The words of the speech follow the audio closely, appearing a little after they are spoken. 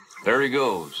There he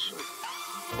goes.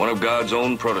 One of God's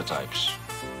own prototypes.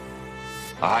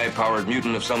 A high-powered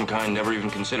mutant of some kind never even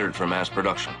considered for mass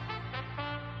production.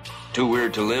 Too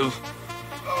weird to live,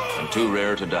 and too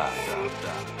rare to die.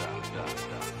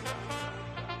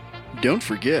 Don't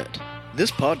forget, this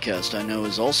podcast I know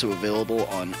is also available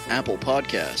on Apple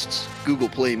Podcasts, Google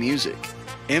Play Music,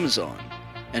 Amazon,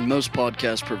 and most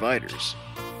podcast providers.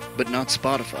 But not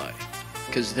Spotify,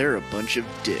 because they're a bunch of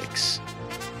dicks.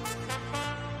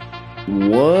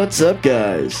 What's up,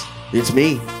 guys? It's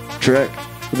me, Trek,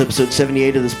 with episode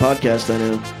 78 of this podcast.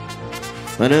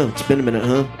 I know, it's been a minute,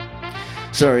 huh?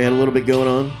 Sorry, had a little bit going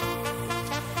on.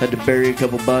 Had to bury a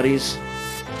couple bodies,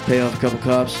 pay off a couple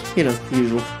cops,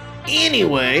 usual.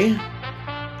 Anyway,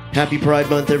 happy Pride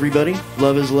Month, everybody.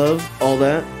 Love is love, all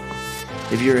that.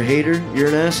 If you're a hater, you're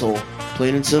an asshole.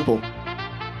 Plain and simple.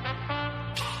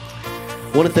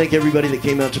 Want to thank everybody that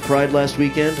came out to Pride last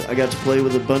weekend. I got to play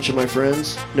with a bunch of my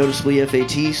friends, noticeably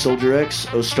FAT, Soldier X,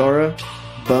 Ostara,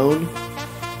 Bone,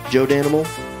 Joe Danimal.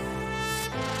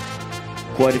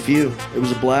 Quite a few. It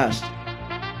was a blast.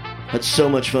 Had so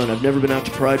much fun. I've never been out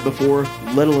to Pride before,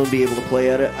 let alone be able to play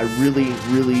at it. I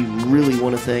really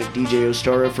want to thank DJ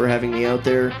Ostara for having me out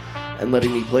there and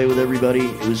letting me play with everybody.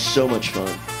 It was so much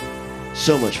fun.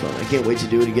 So much fun. I can't wait to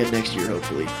do it again next year,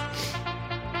 hopefully.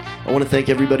 I want to thank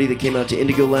everybody that came out to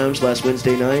Indigo Lounge last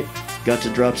Wednesday night. Got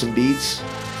to drop some beats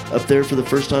up there for the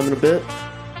first time in a bit.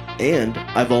 And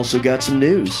I've also got some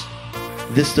news.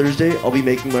 This Thursday, I'll be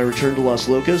making my return to Las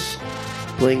Locas,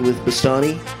 playing with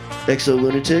Bastani, XO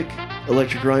Lunatic,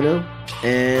 Electric Rhino,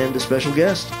 and a special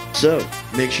guest. So,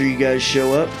 make sure you guys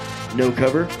show up. No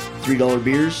cover, $3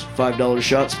 beers, $5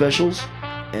 shot specials,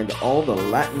 and all the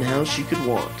Latin house you could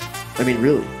want. I mean,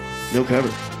 really, no cover.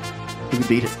 Who could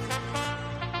beat it?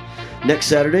 Next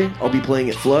Saturday, I'll be playing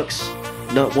at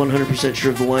FLUX. Not 100%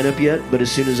 sure of the lineup yet, but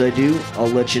as soon as I do, I'll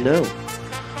let you know.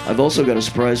 I've also got a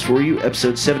surprise for you.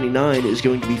 Episode 79 is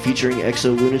going to be featuring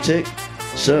XO Lunatic,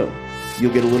 so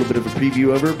you'll get a little bit of a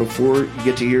preview of her before you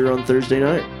get to hear her on Thursday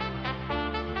night.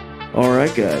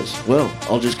 Alright guys, well,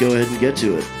 I'll just go ahead and get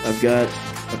to it. I've got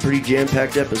a pretty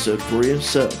jam-packed episode for you,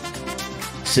 so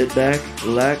sit back,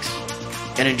 relax,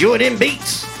 and enjoy them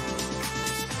beats!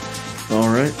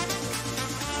 Alright.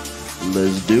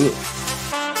 Let's do it.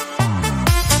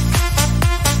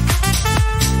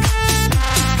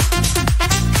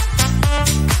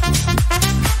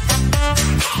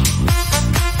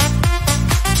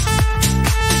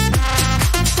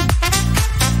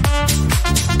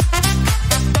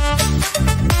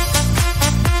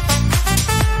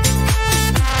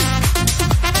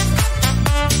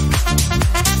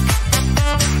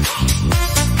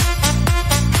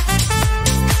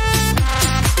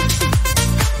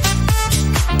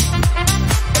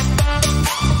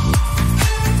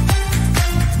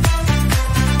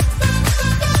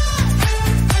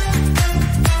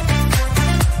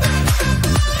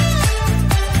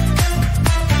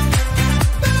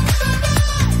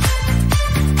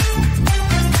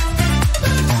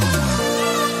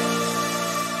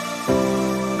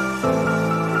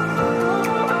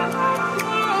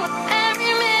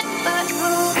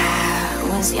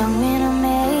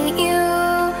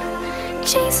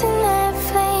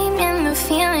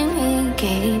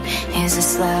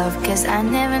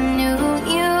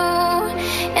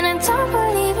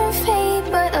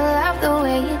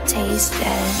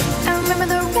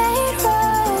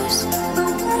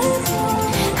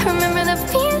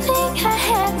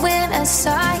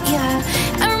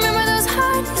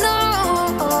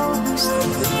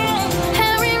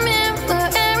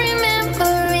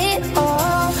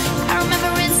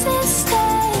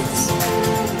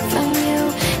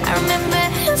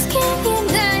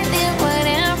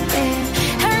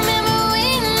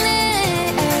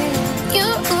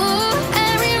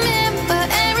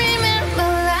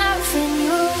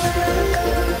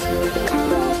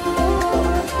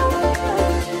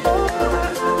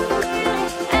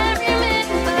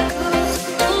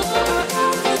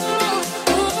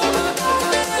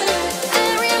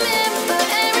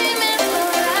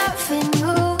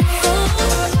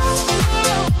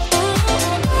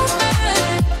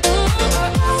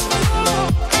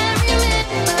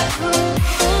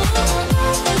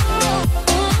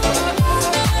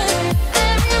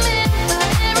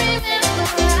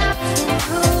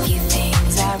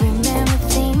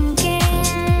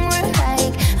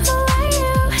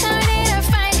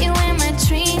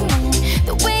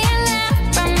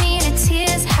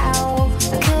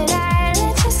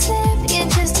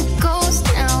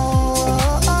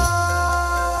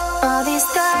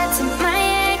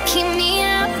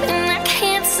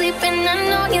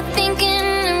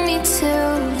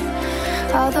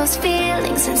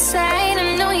 feelings inside.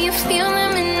 I know you feel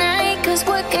them at night, 'cause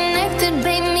we're connected,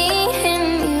 babe, me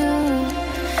and you.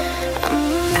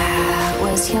 I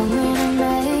was young when I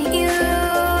met you,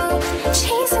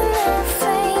 chasing that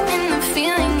flame and the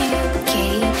feeling you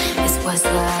gave. This was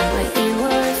love, what you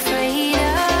were afraid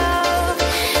of.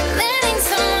 Letting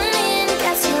someone in,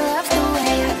 guess you love the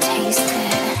way I taste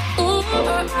it. Ooh.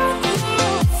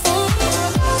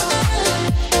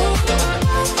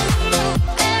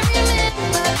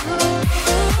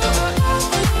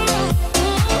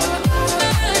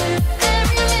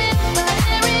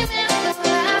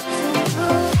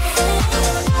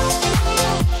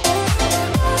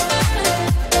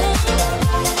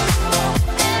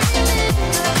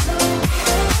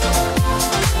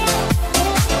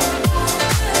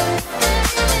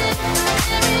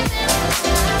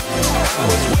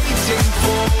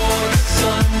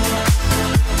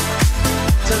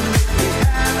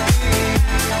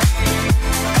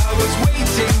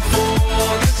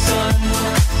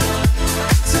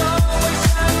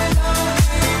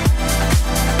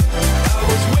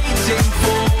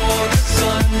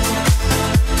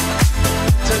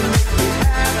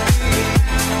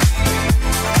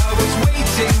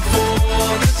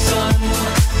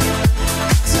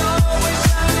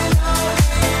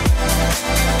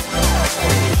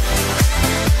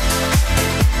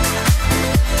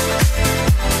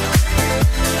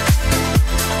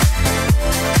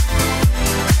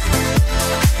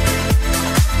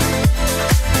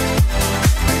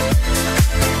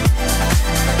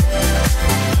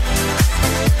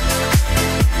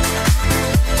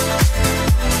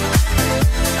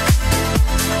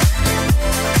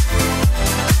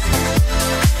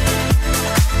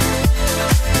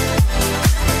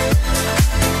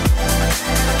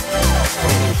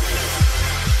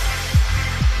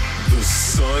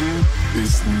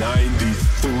 is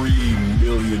 93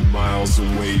 million miles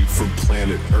away from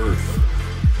planet Earth,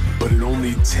 but it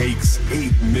only takes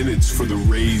 8 minutes for the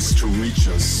rays to reach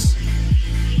us.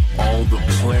 All the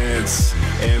plants,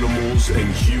 animals,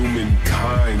 and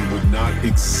humankind would not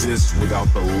exist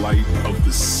without the light of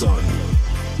the sun.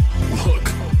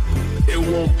 Look, it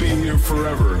won't be here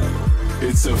forever.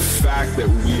 It's a fact that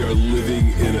we are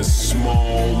living in a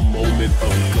small moment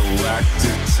of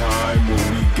galactic time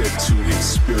where we get to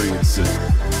experience it.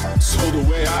 So the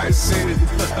way I see it,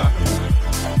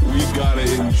 we gotta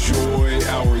enjoy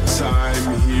our time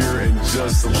here and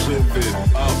just live it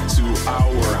up to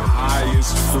our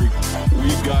highest frequency.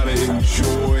 We gotta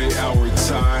enjoy our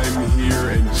time here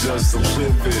and just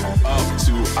live it up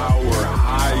to our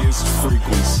highest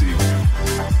frequency.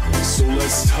 So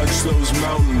let's touch those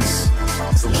mountains.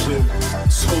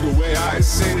 So the way I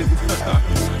say it,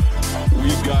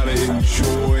 we gotta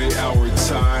enjoy our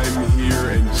time here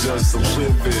and just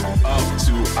live it up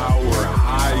to our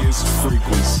highest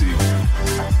frequency.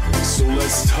 So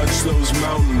let's touch those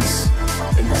mountains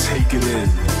and take it in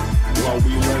while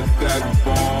we let that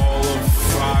ball of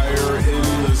fire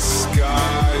in the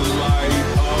sky light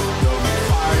up the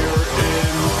fire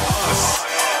in us.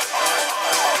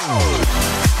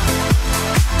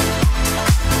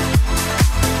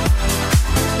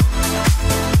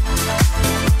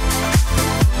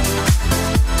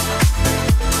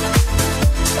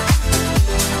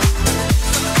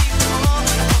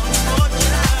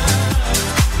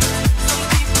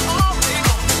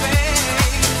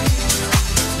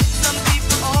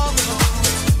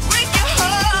 Break your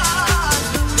heart.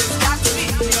 There's got to be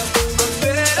a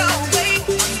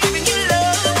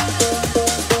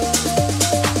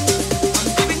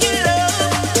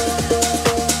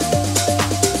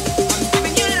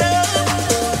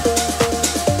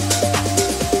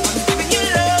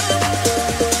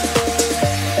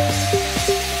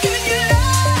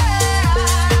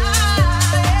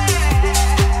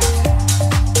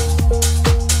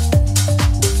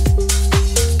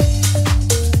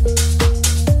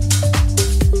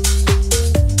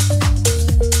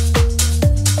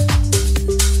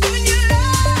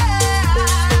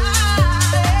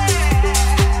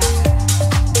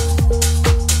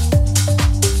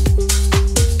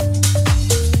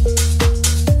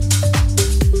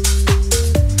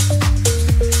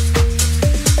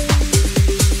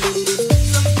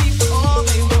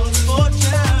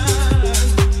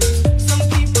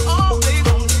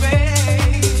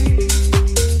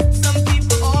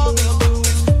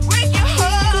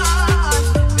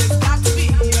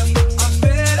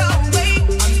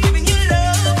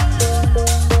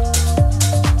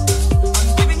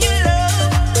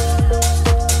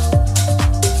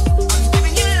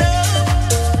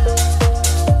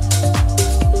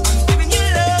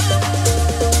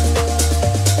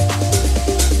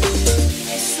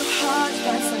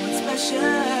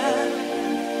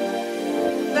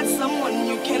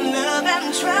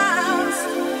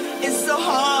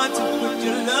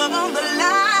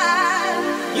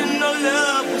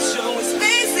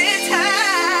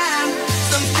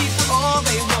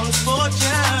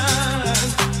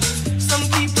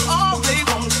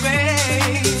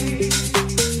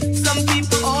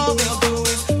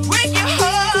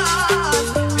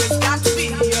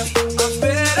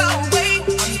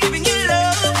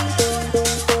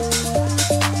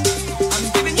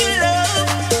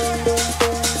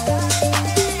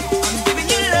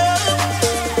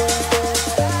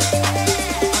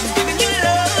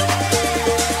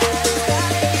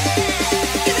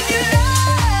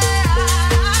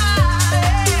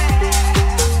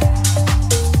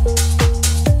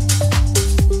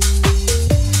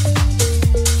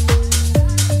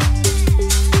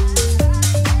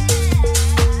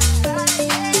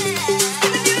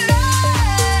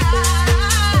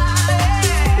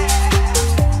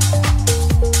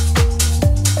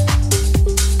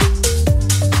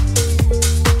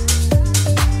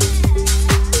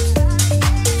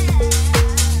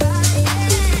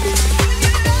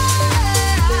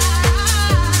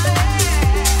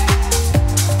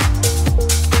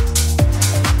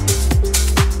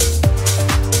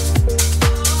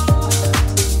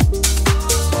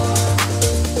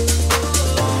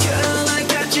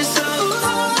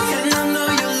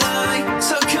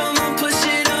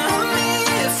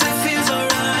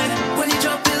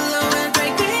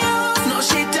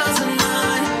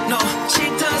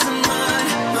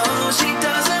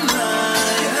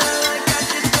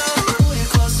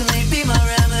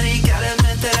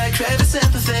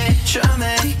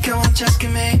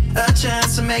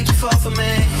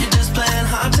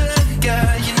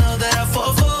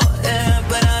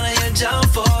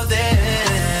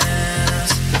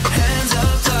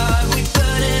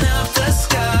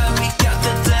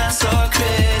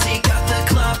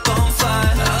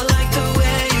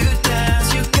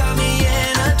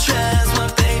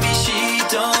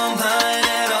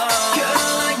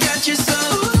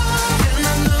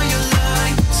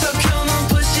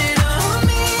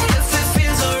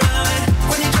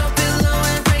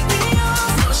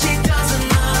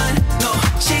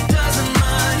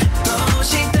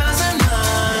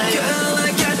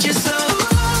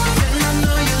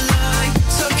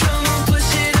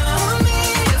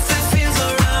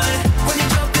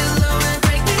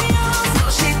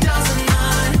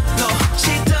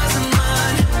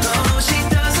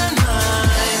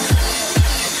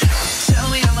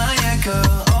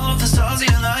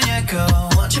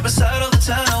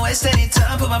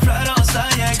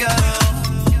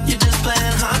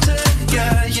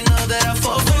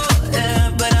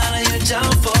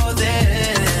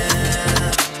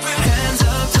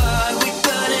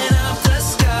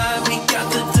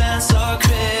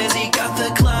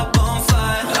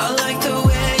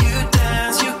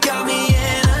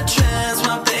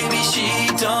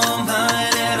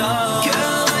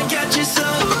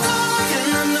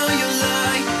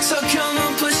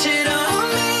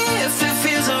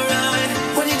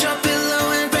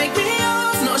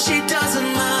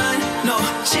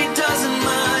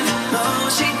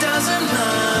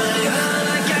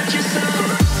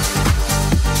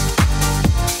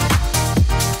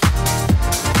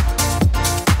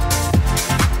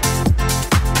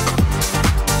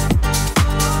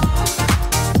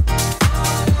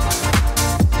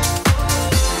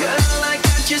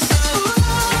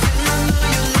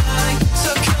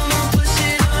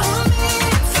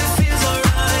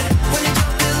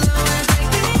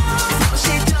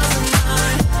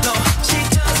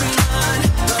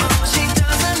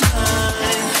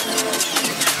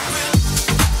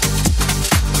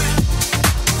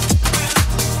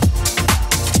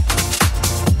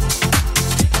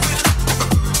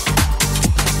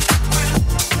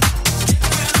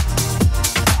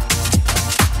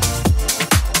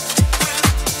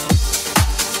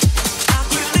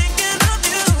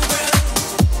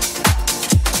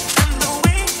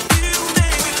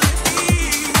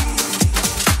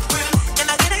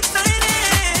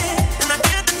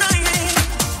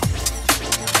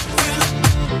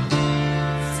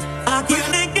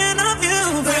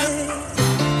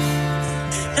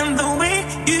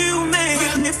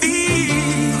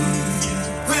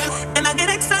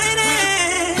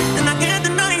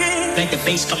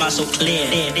bass come out so clear.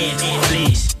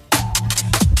 Please.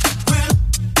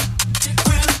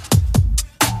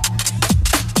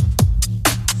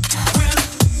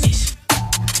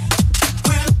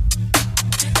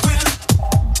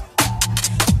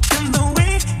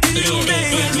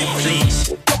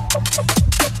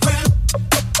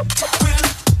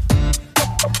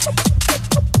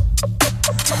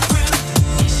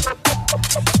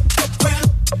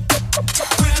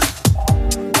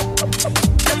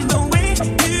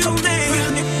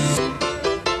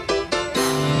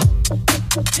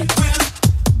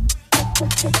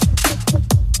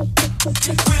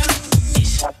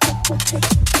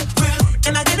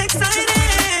 And I get excited,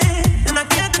 and I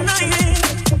can't deny it.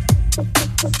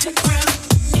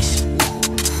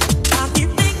 I keep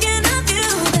thinking of you,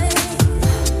 babe,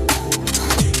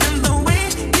 and the way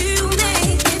you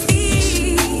make me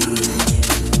feel.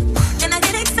 And I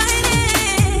get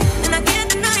excited, and I can't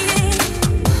deny it.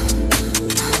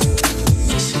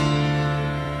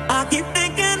 I keep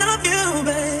thinking of you,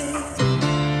 babe,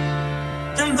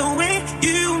 and the way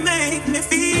you make me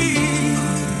feel.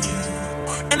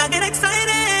 And I get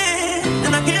excited,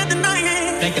 and I can't deny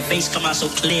it. Make the bass come out so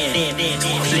clear,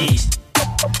 please.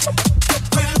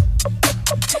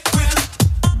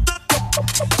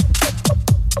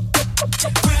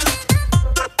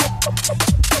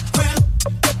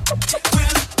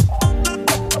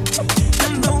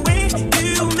 And the way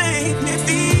you make me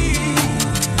feel.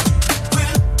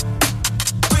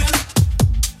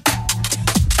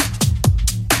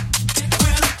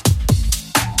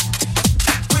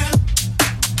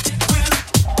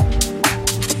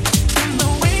 And the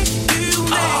way you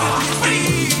make me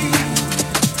feel.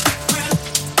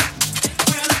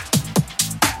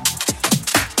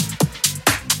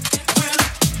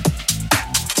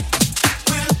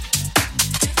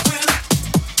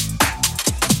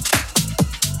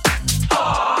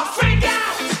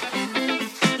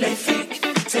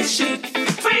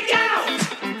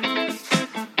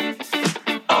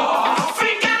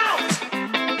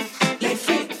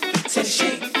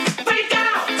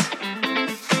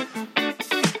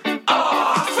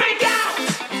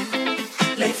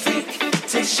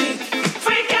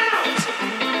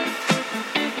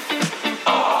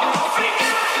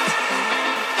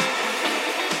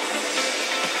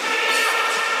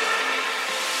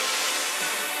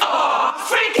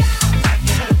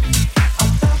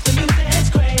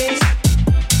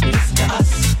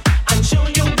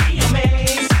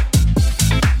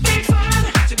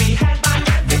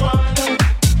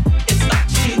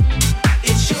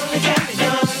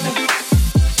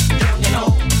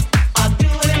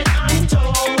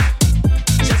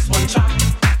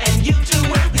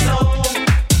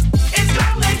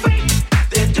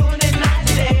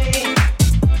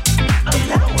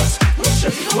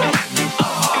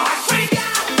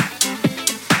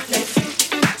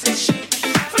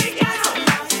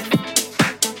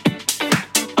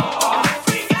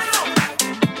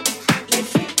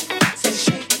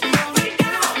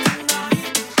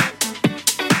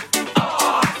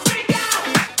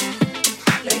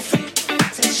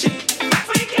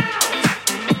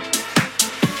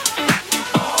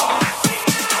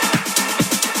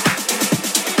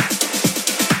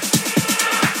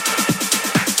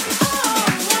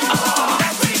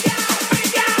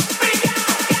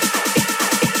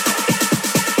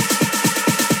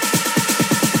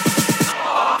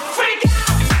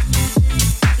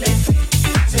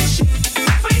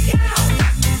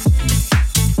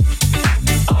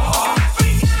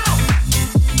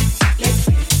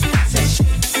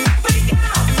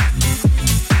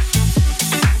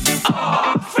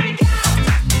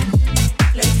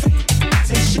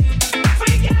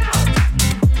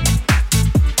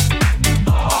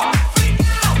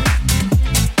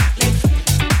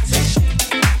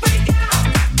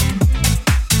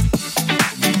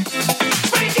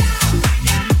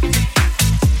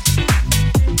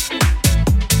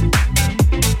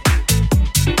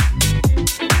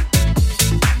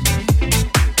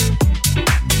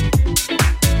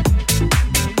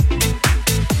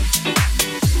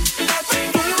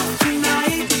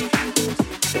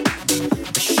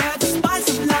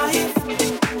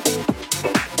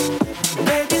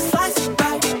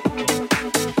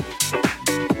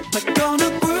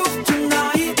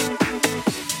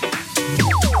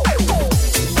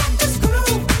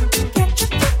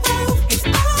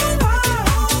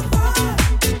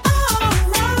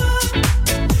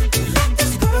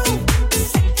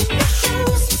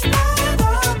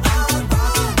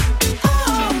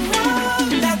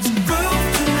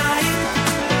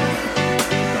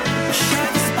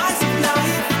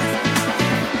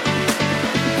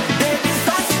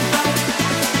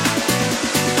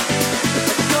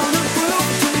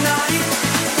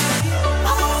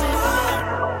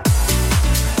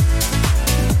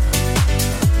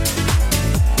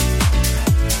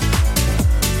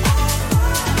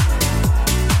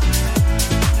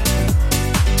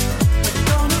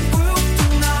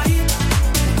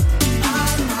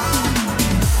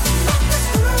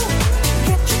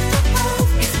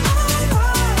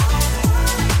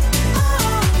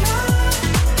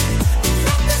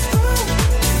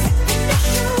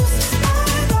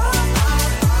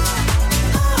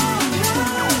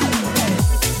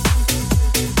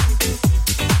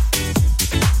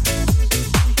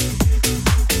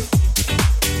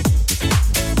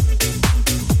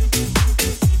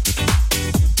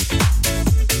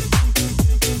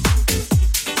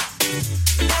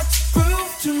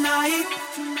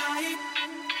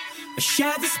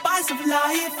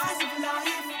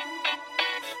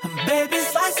 Baby,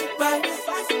 slice it right.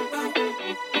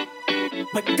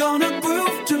 We're gonna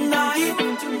groove tonight.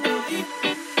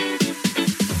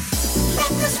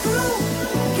 Let this groove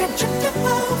get you to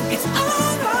move. It's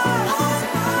alright.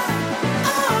 Alright.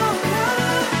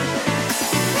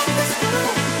 Let this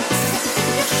groove set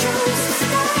in your shoes. It's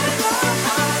alright.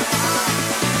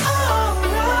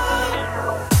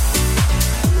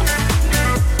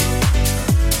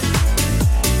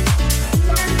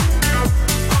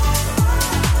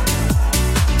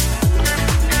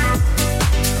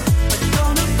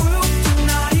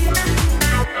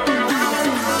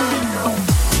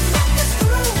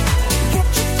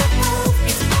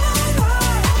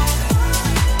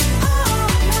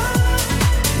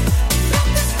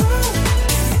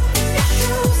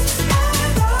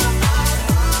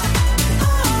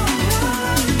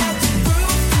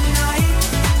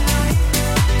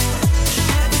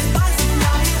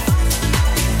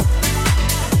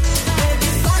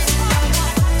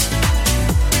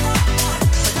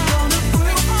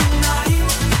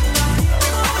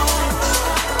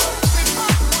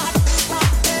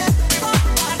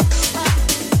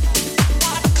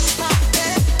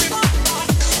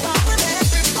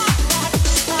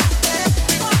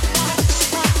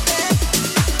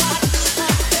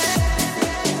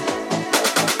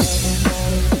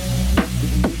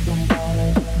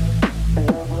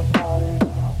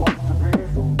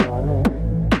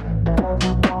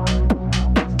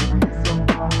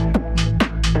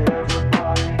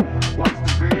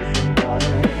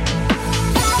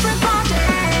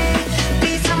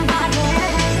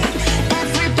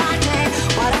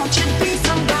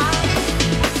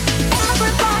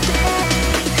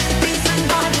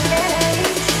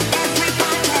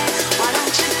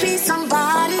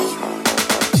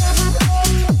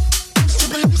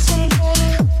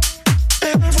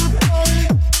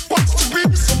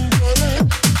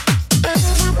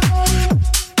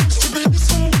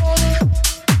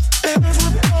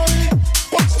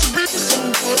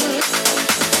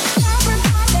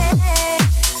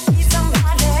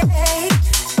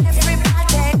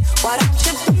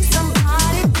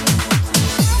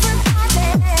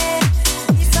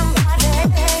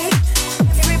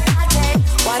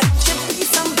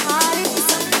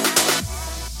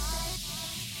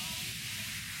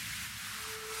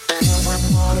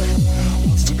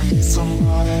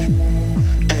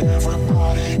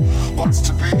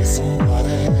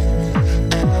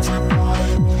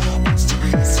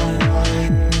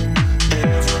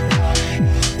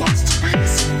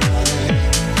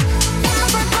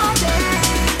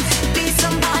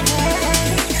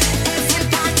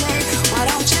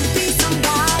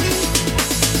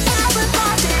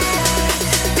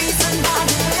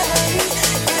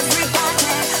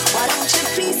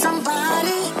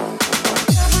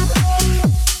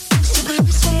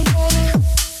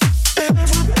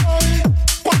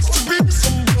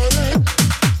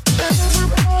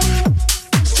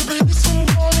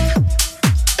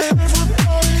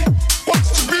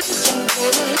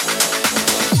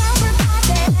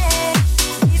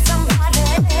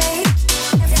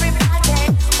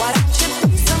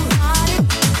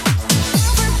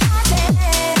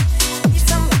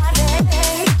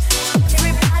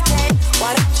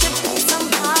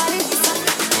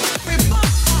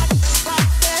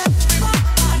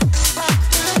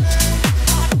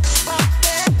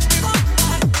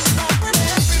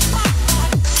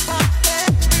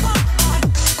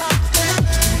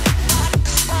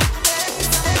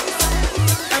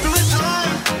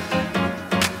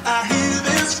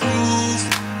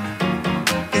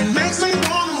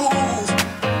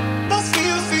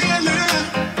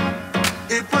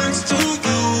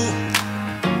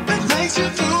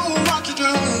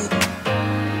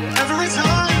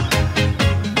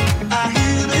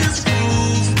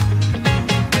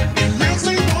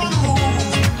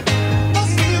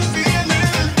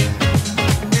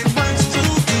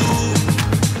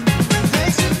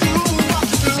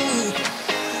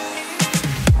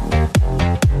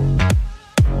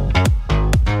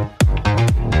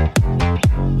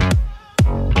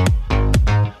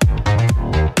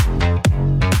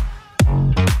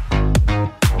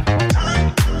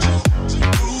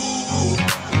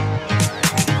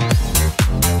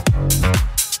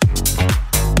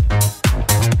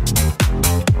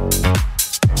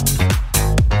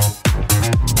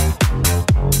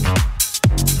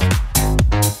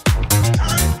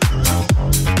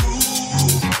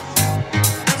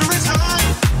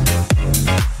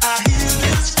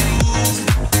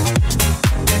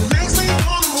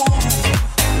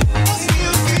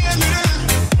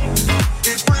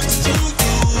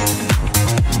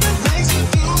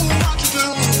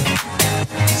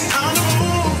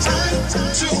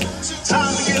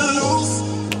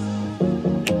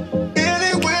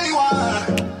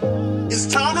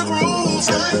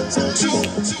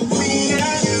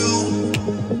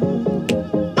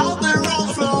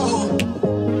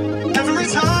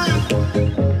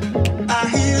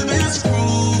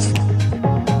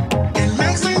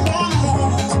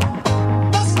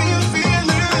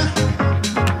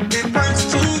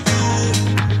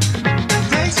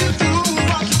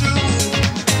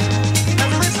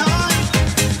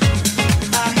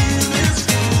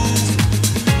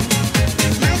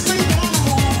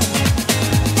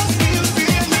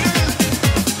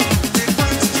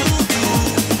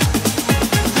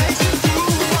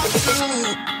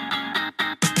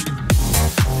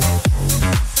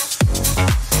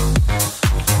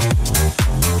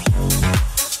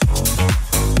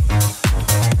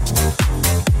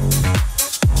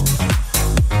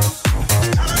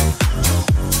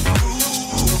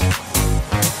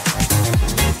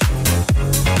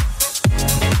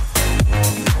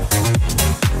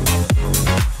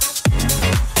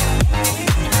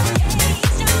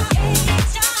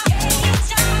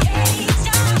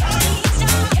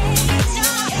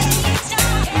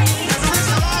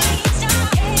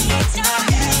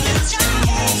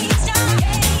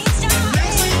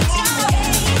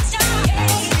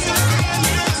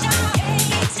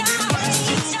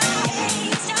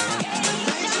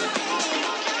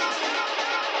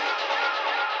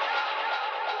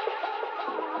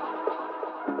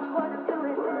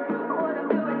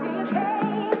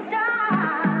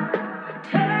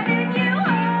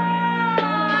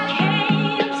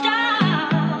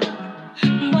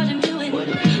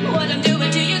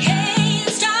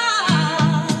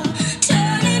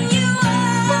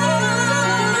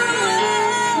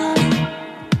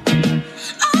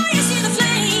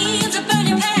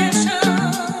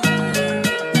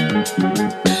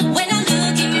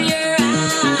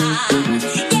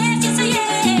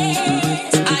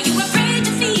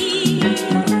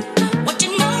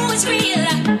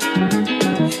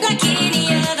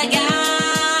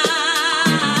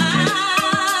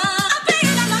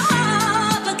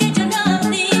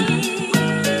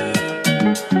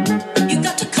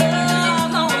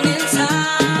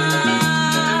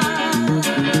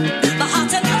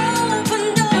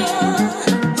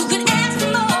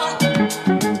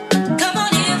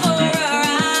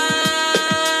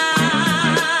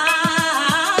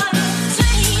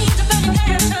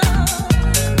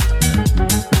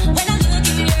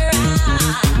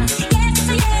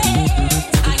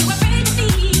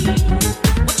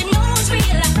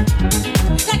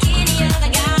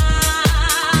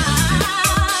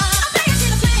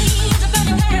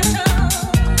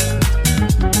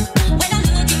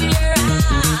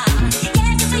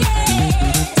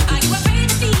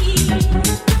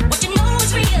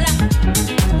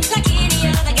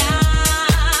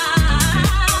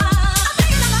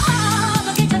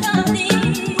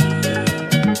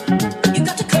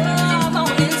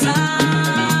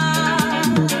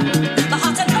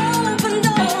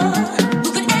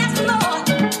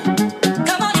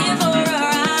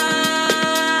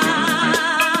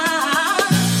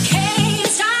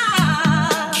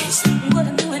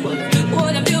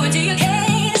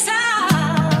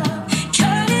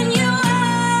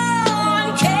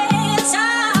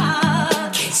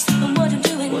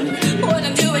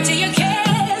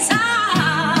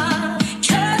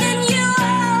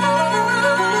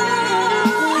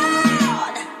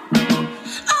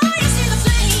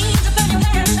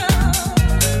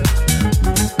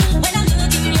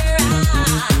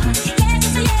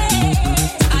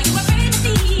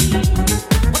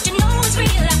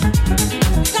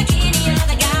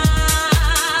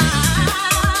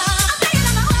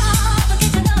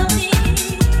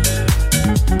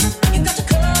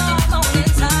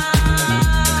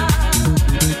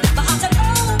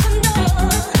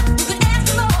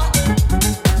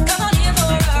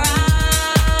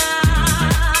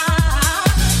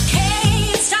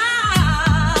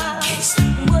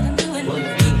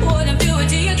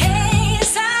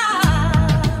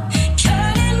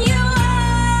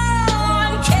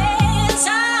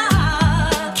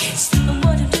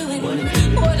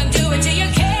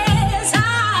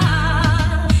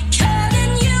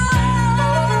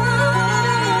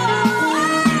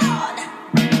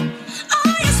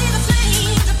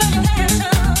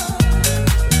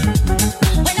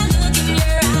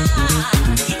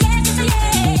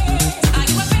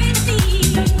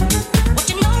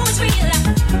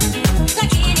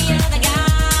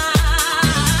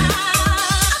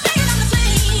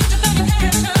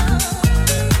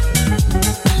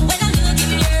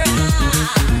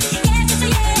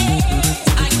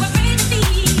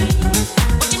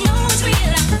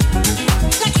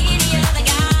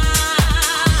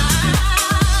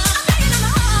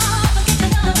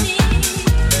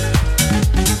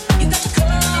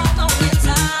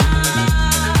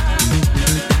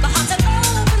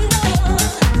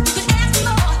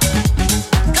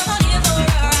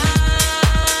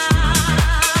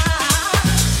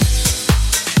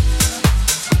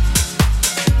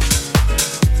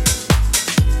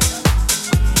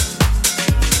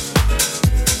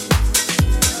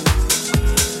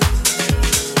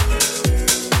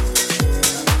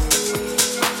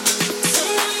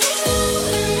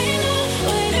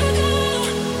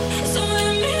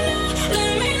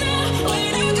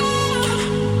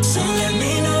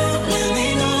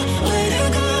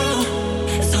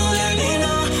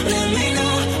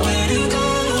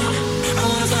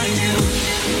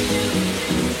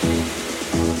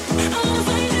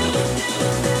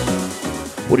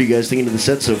 What are you guys thinking of the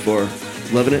set so far?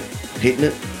 Loving it? Hating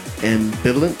it?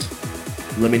 Ambivalent?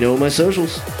 Let me know on my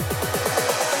socials.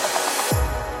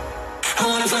 I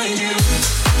wanna find you.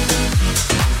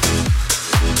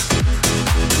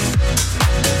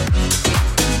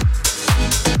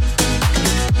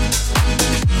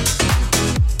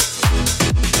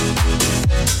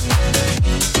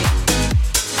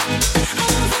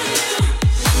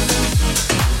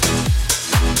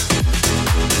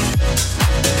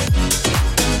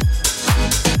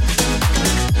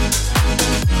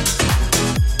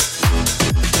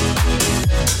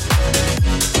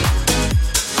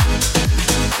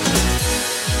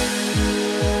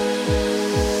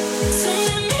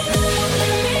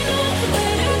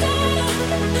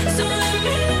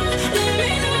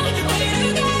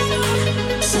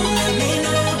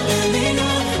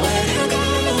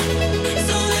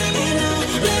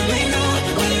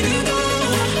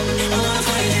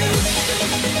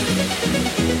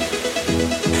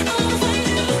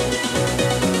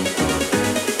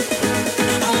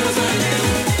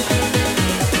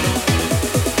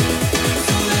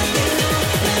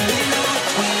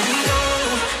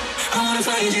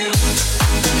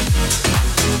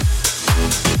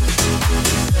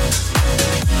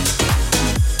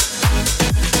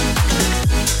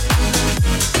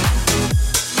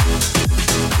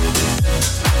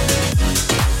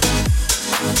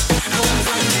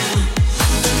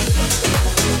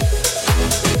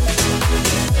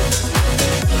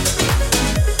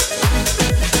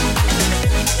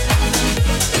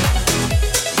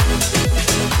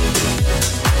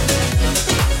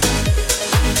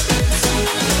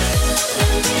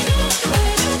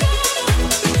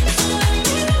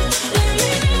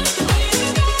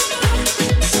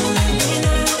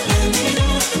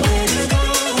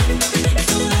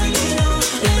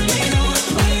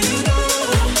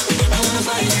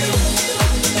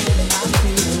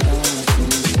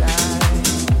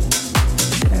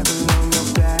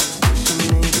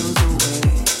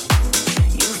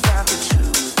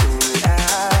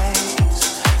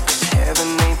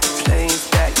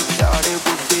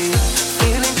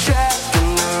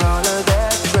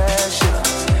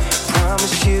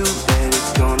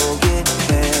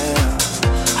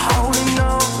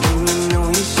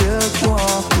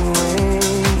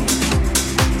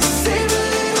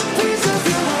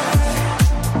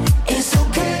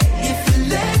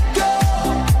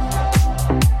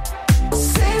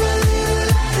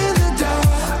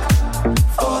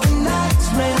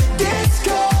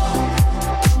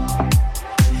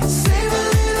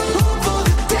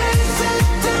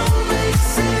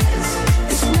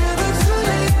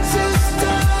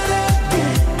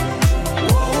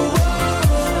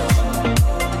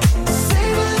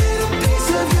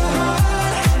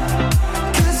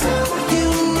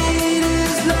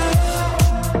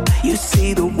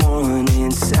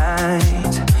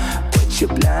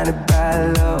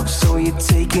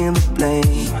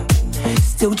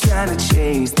 Still trying to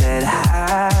chase that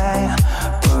high,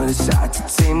 but it's hard to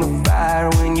tame a fire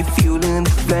when you're fueling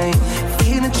the flame.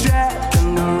 Feeling trapped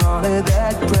under all of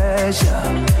that pressure.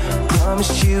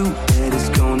 Promise you that it's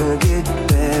gonna get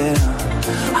better.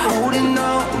 Holding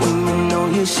on when you know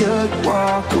you should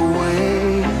walk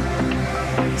away.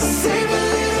 Save a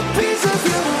little piece of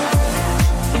your heart.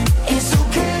 It's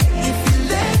okay if you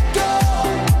let go.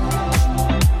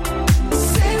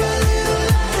 Save a little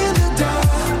light in the dark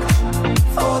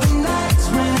for the nights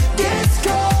when it gets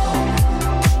cold.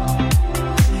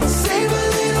 Save a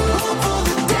little hope for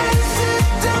the days that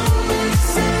don't make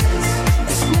sense.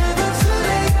 It's never too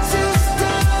late to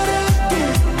start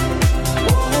again.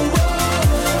 Whoa, whoa.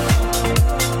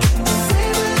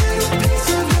 Save a little piece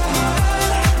of your heart,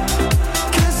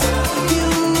 'cause all you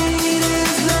need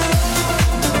is love.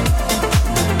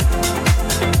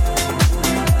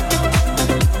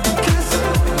 'Cause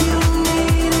all you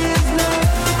need is love.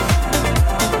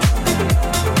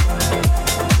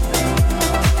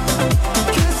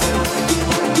 'Cause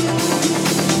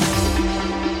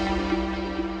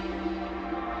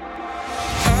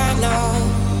I know,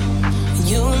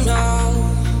 you know,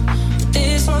 that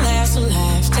this won't last a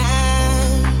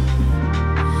lifetime.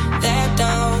 That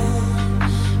don't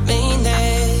mean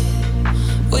that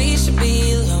we should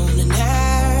be alone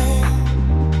tonight.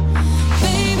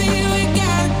 Baby, we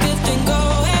got a good thing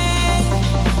going,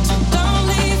 so don't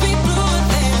leave me bluer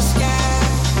than the sky.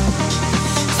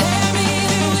 Tell me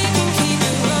that we can keep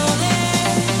it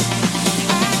rolling.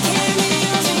 I can be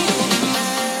yours and you'll be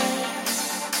mine.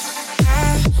 I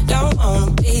don't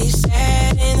wanna be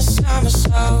sad in the summer,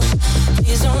 so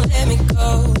please don't let me go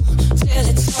till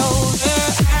it's over.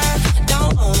 I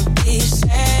don't wanna be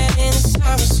sad in the summer.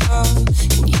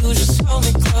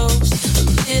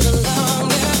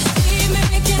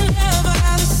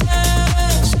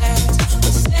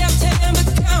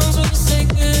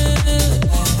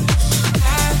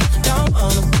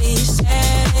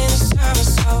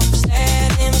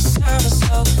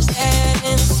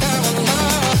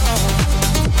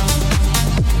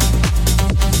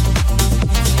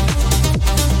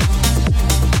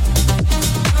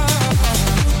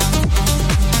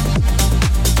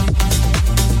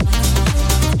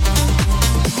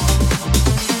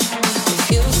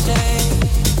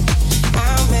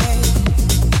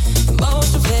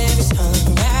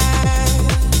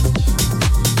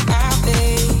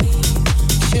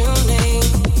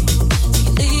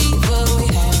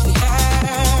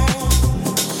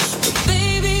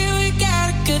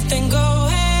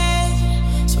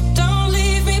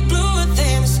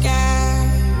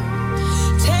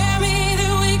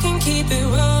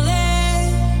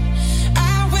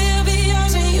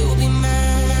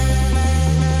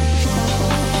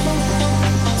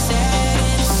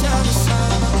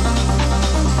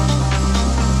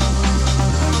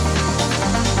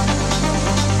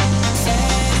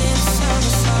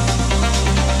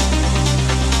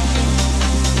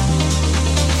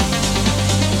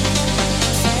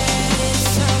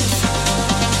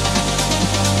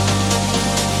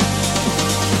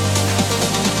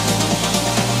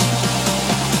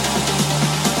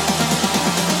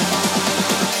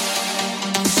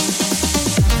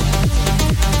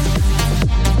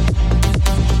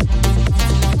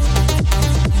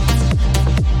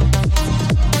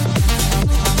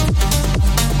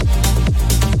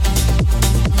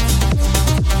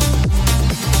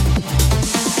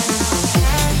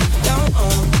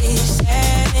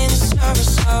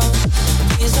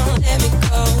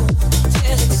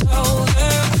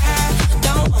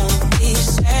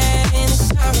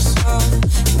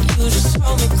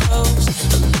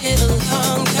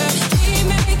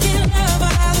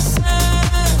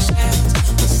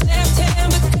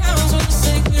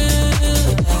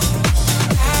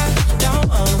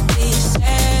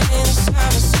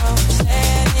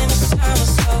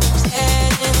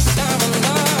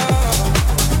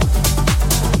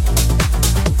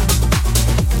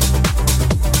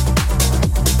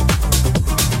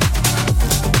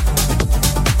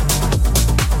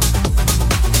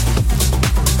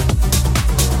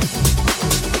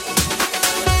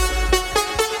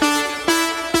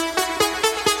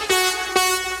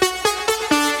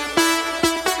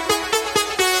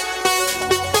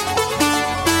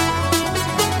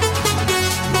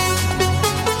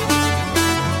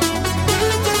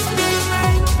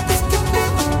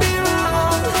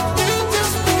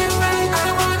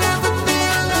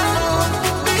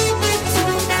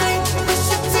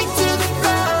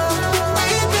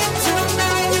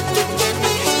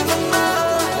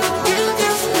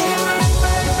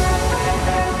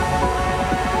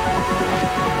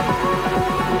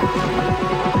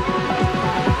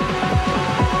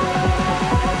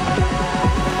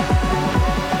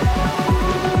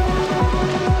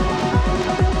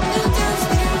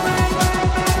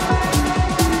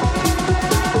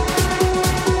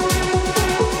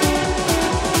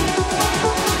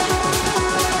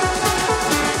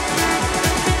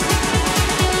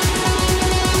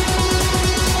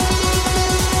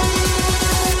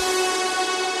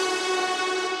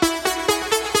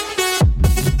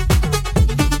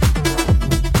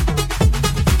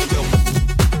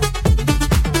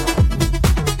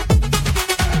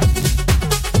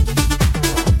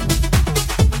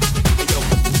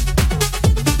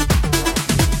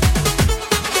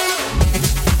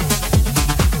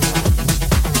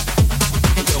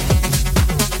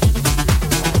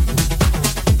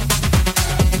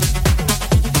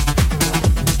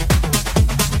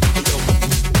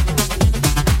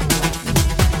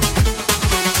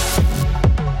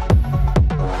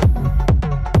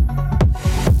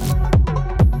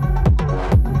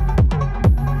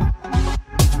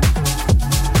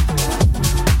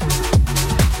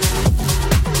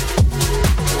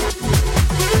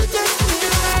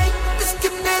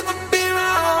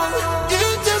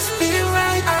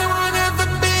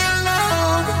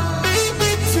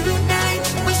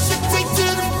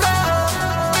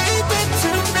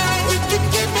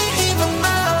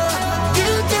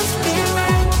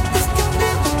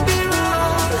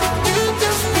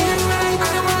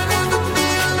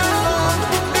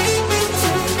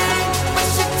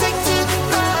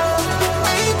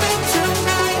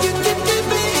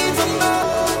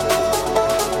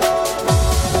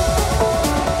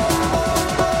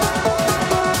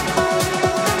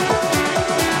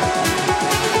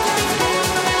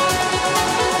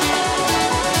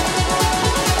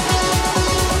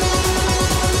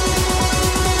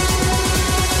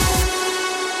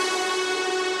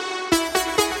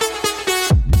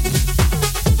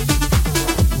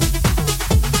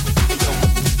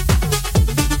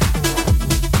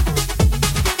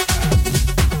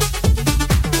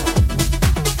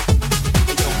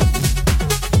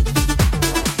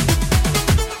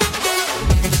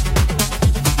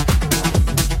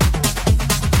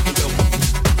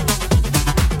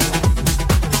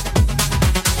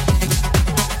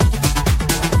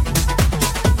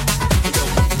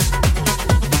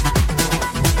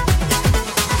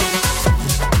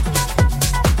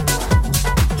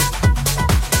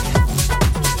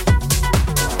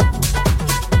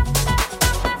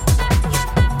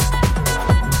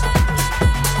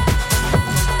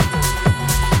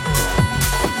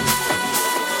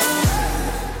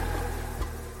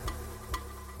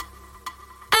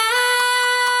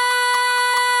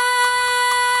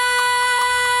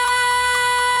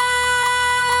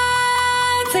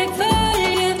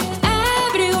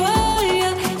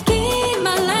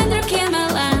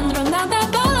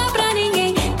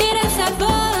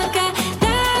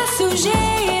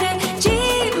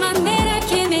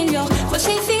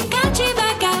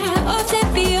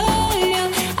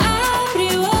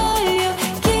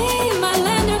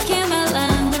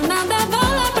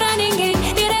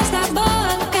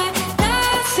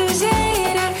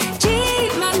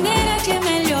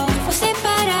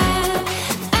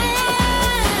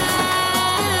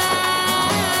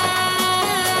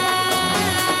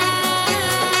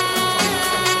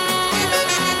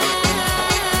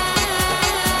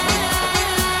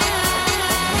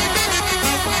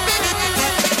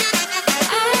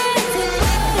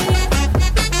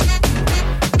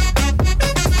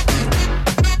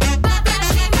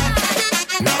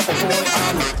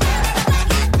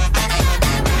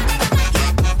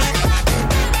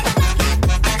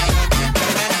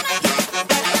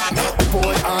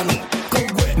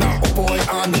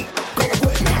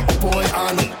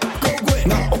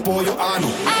 molho ano.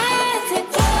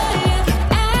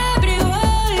 Abre o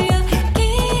olho,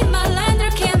 que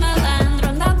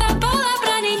malandro, não dá bola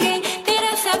pra ninguém. Tira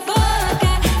essa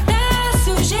boca da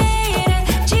sujeira,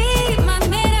 de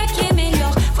maneira que é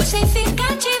melhor você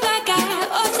ficar devagar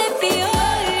ou ser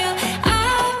piolho.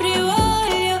 Abre o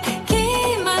olho,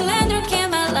 que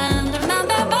malandro, não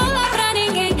dá bola pra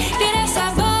ninguém. Tira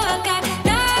essa boca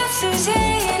da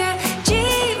sujeira,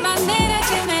 de maneira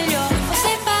que é melhor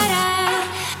você parar.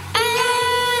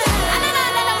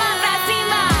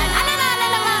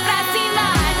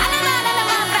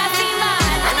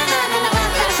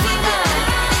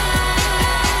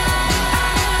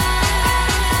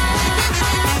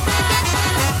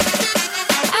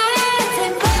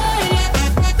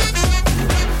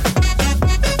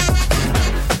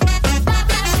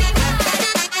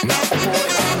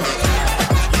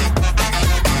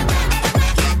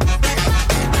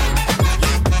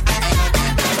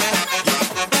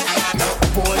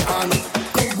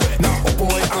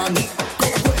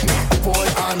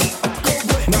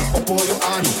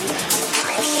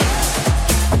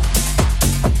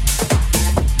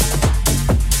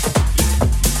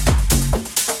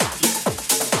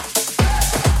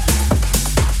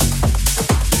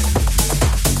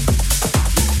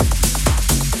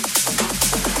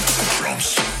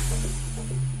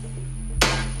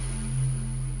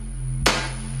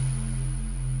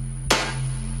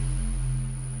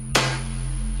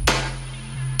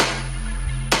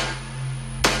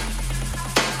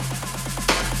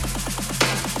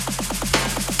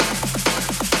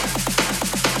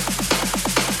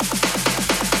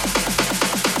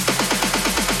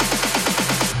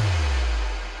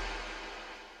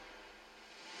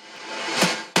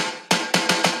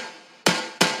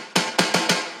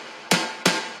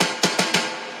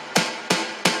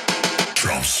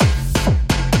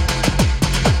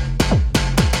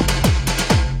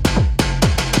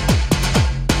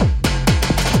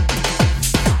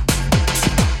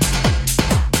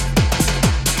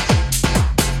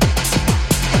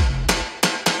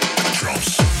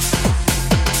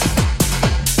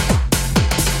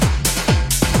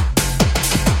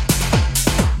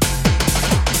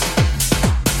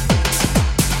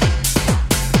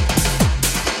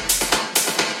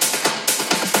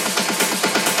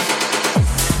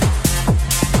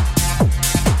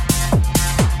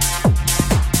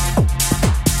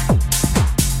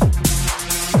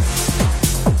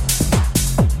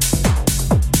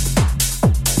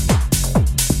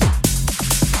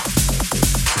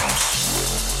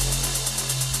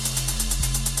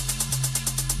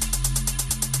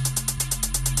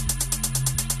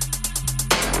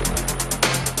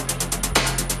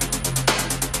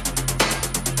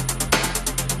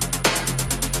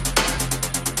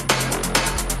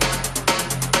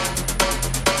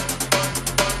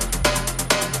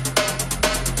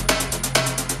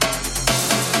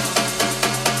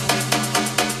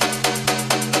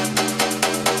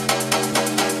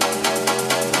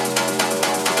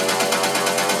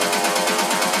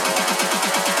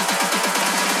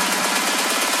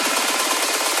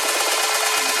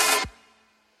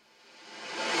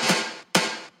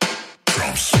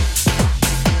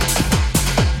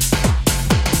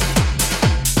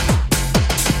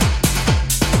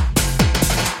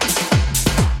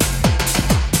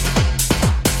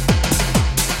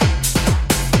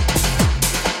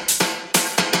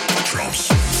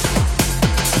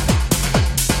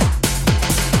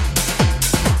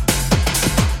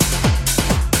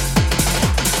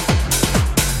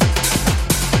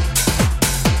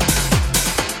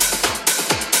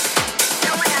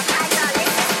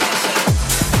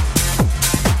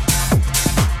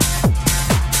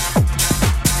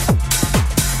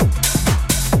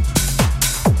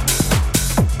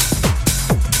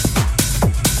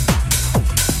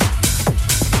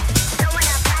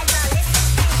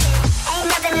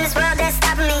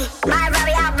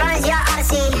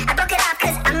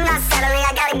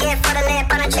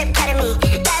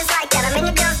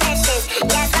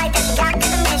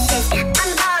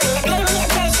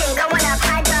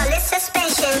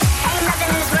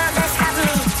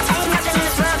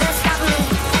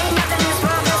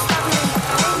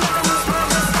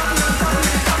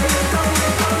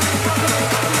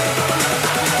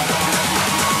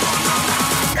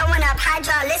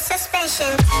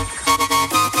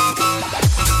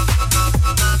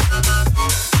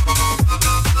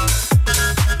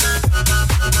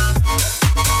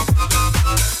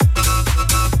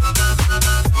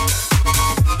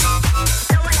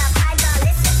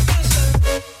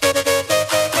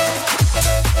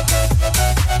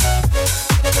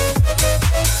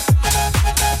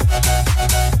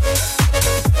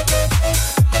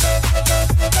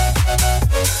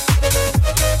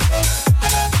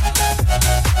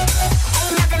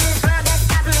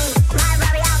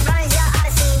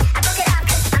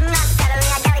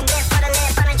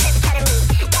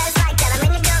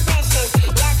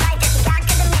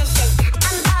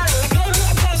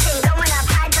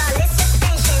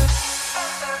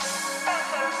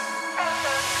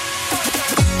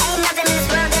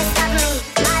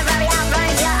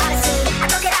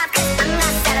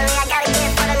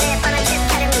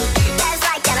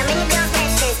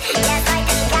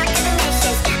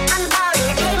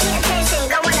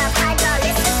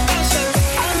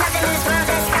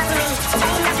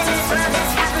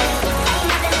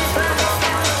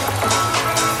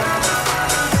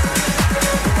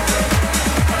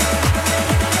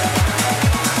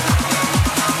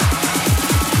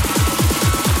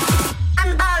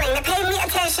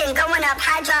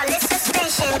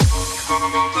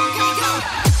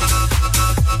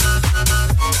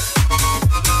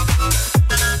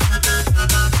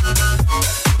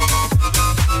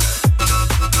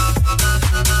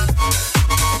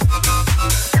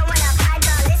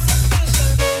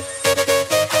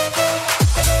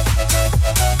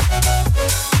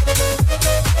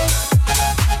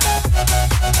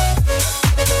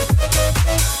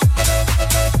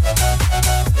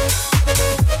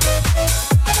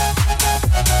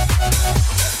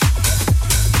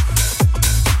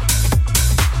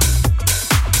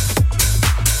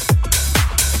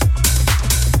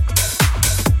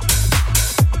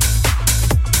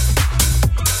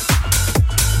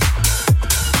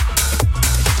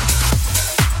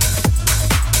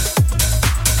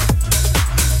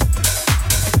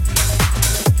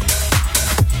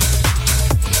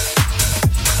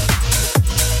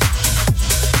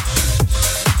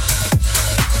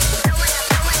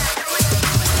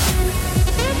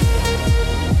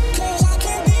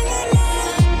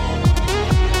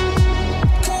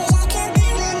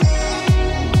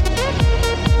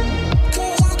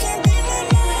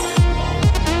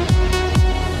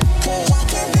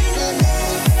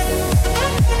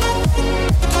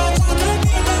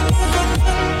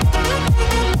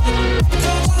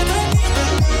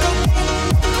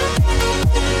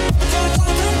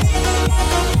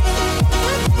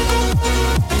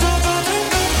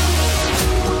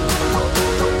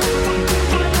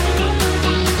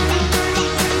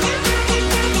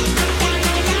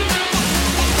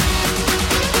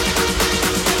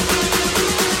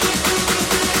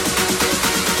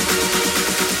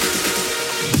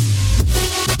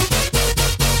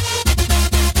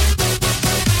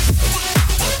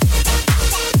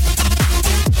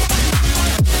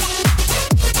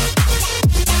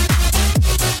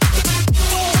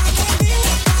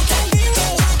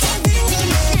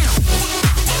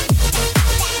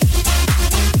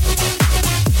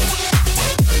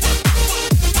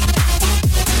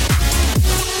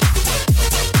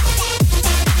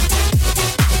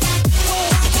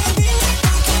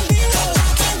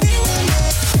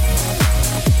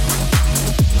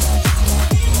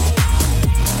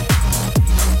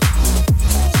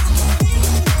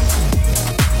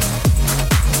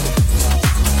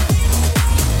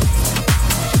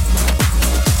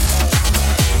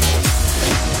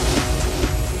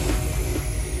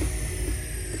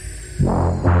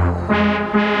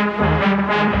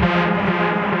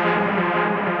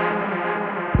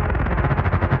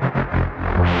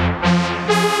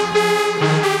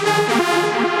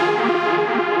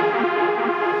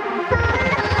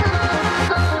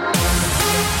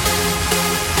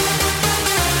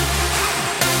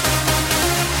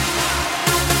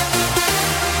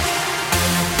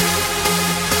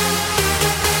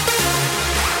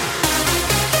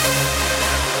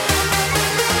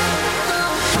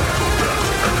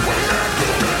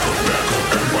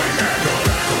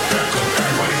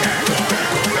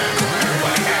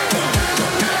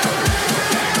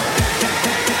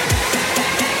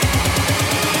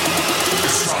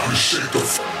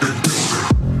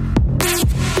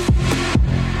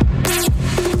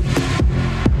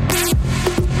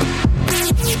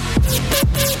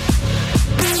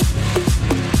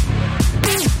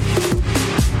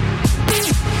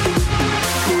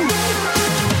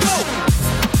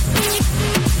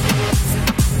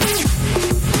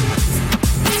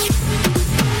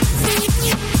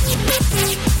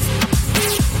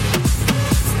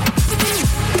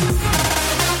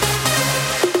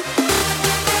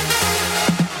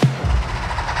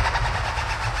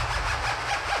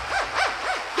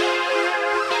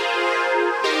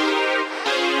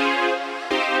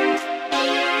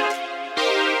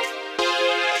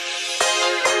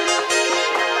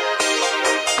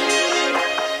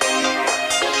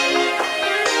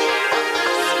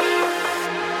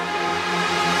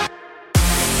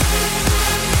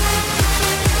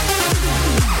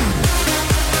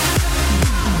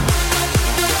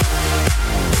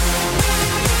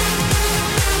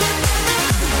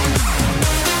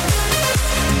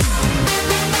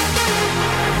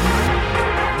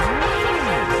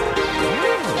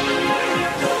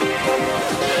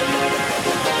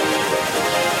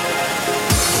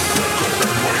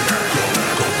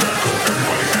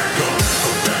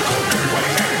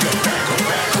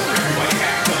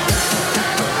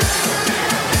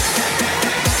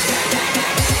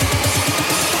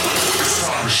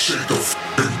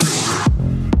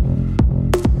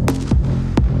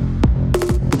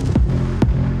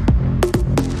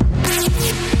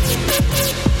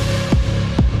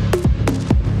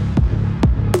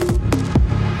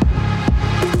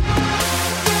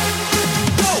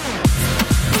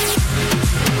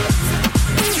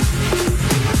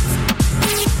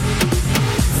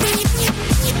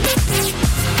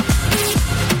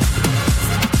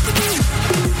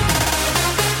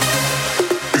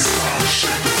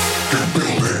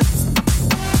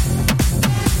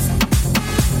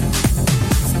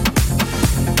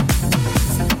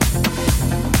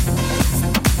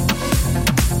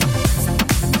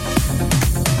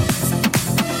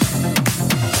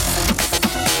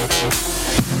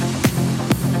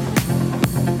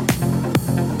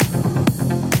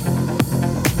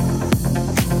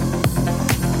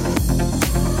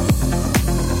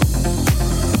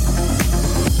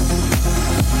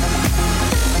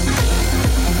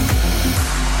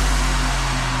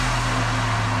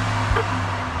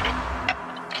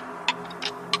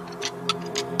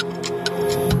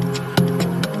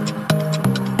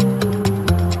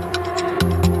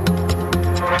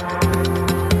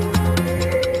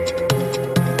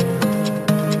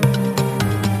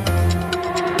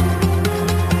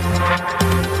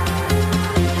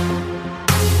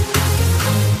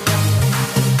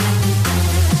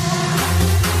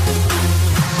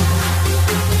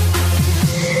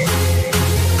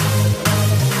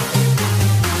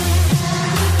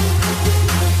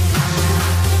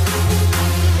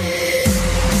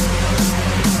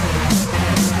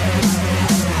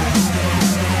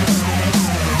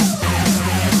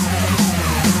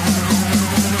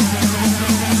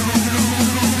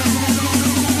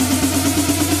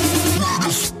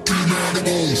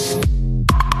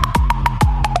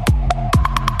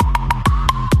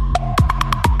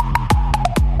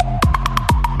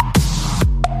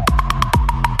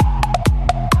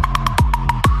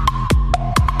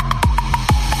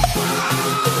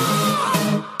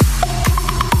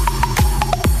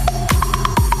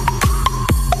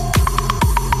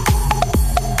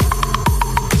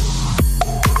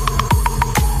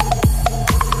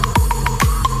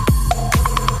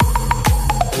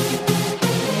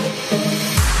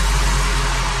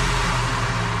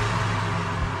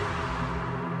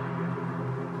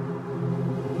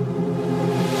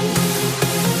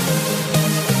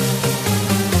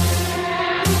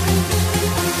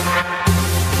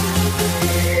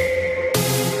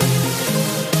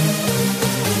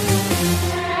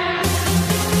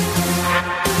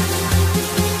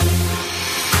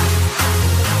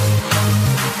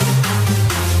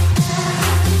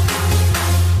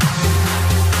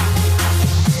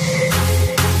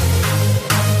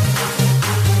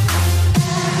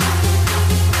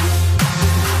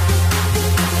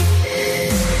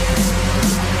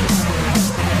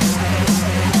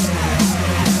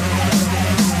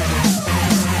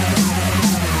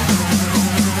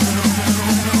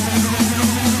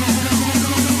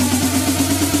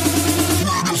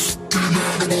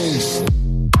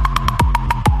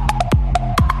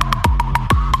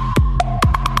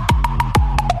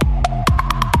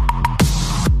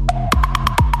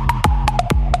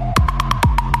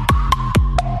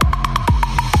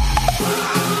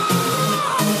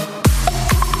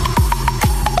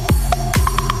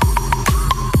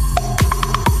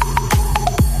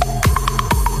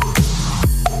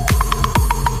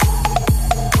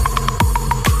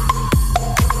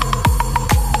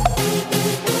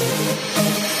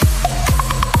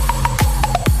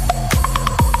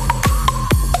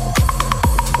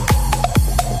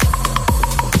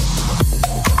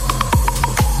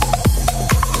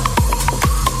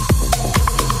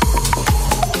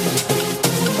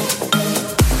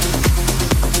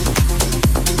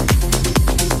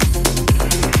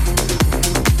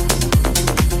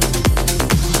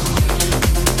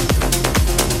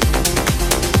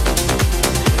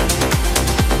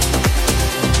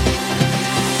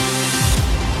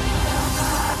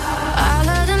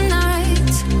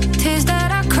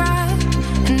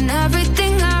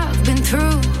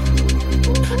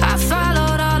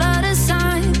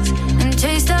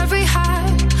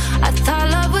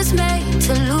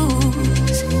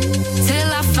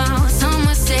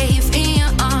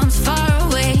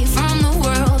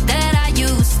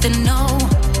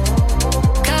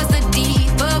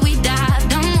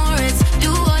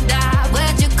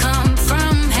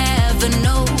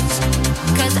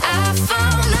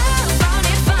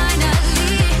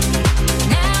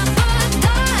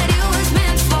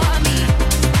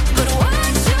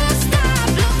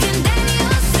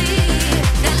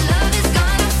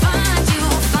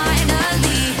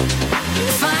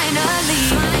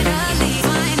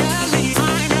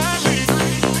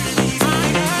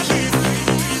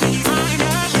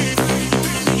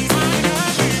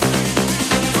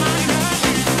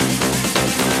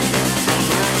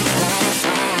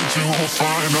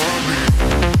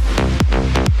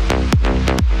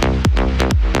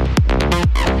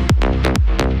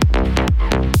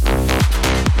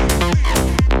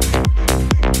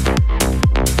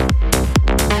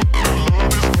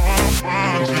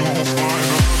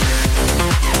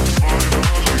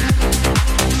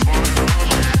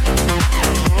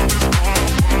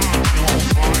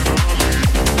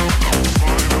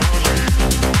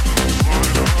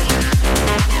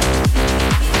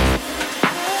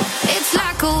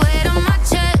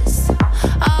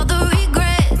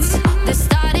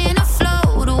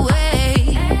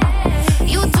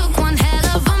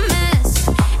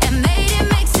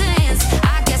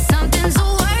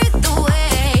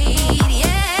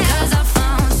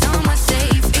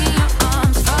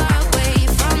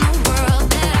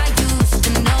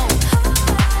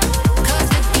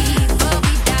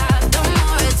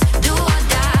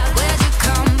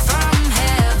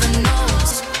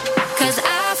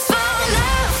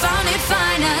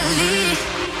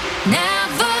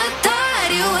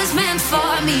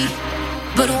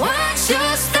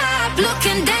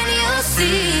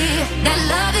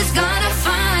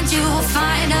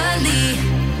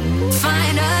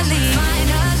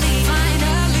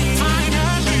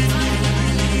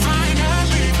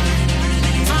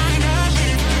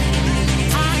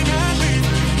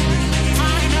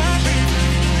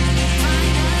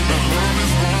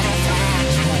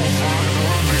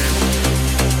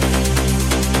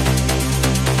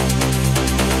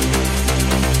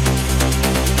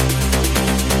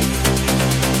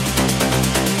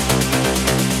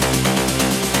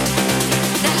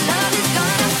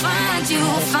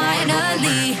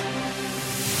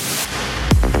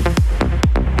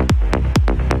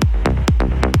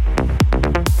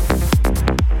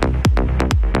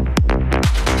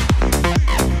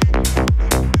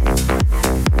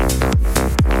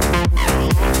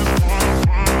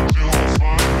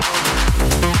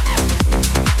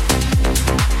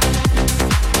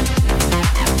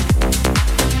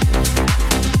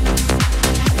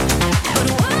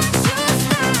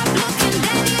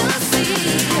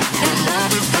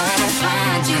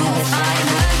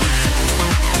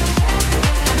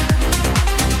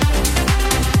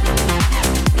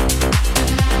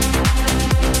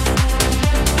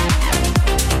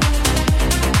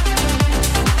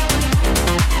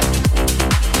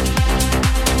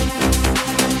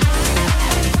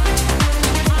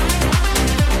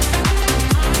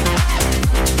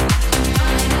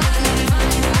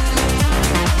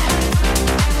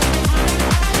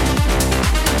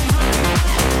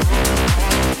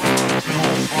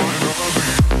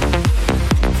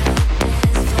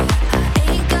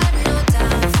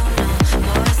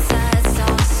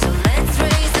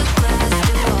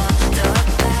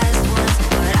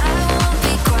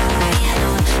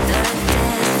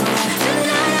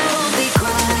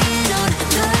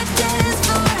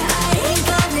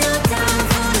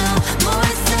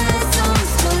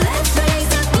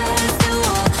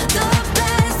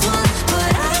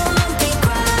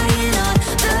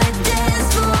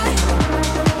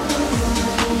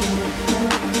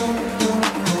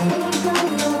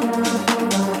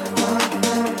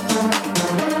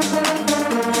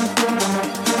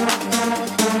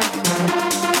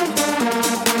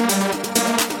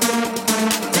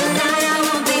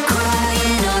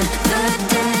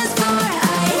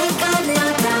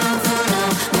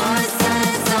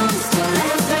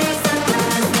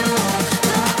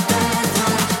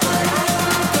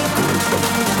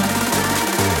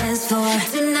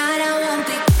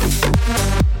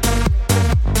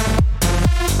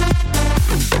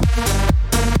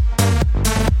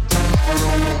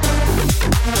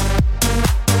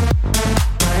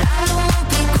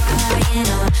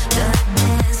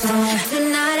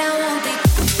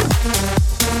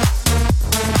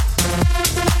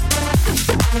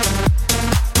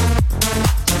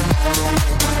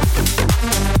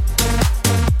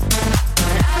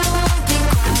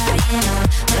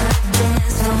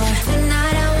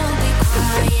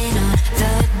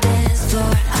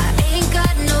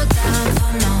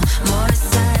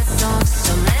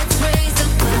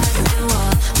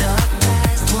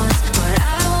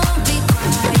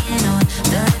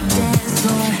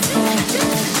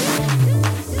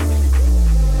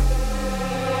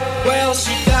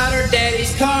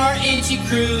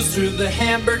 cruise through the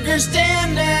hamburger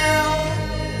stand now.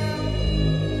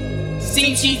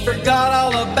 Seems she forgot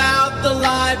all about the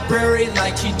library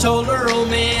like she told her old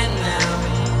man now.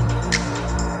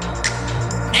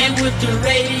 And with the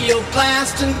radio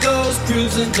blasting goes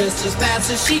cruising just as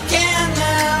fast as she can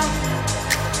now.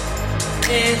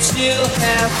 And she'll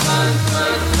have fun,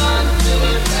 fun, fun till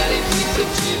her daddy thinks that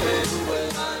she ran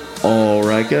away.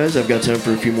 Alright guys, I've got time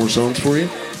for a few more songs for you.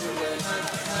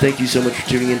 Thank you so much for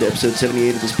tuning in to episode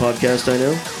 78 of this podcast, I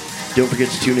know. Don't forget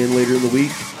to tune in later in the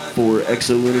week for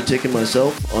XO Lunatic and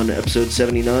myself on episode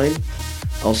 79.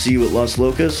 I'll see you at Las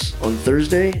Locas on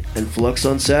Thursday and FLUX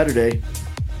on Saturday.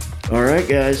 Alright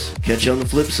guys, catch you on the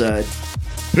flip side.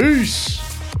 Peace!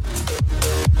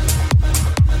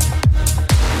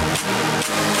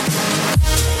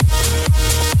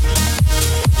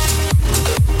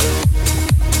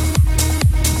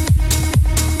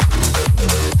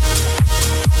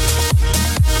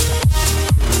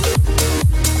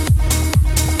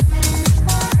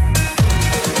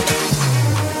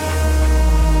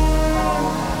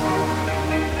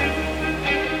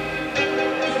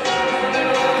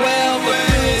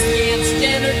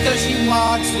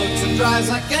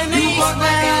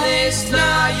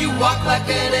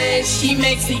 She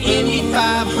makes the Indy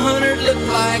 500 look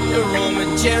like a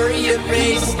Roman chariot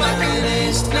race. Like an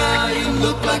ace, now you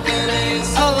look like an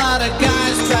ace. A lot of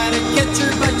guys try to catch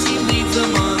her, but she leaves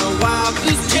them on a wild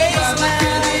goose chase. Like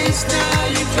an ace, now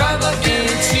you drive like an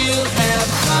ace. She'll have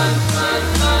fun, fun,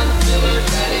 fun till her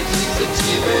daddy thinks that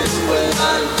she ran away.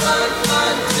 Fun, fun,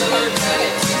 fun till her daddy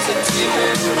thinks that she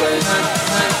ran away. Fun,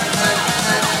 fun, fun,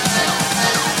 fun,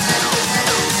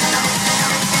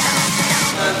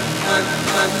 fun, fun,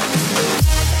 fun.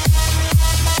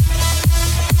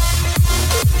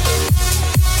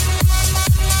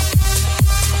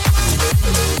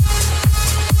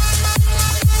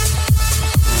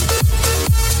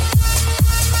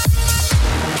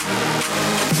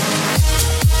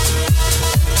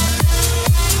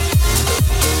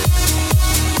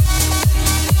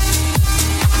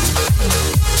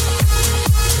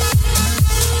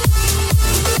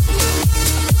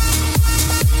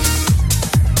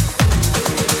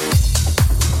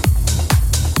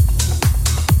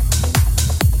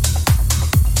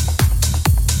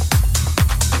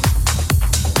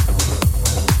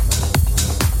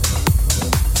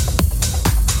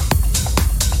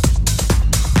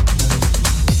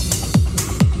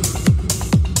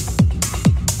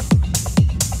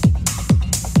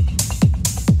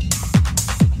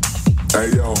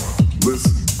 Hey yo,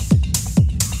 listen.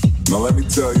 Now let me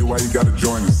tell you why you gotta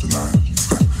join us tonight.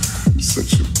 You're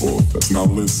such a bullfest. Now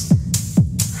listen.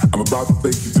 I'm about to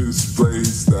take you to this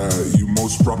place that you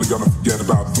most probably gonna forget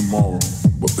about tomorrow.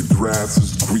 But the grass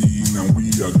is green and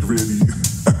we are gritty.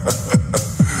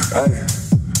 Hey,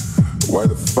 why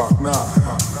the fuck not?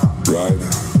 Right?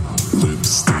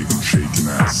 Lipstick and shaking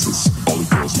asses. All the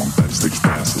girls want backstage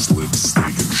passes. Lipstick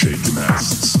and shaking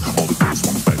asses. All the girls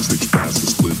want backstage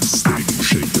passes. Lipstick and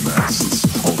shaking asses.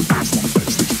 All the girls want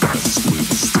backstage passes.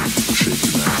 Lipstick and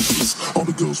shaking asses. All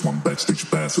the girls want backstage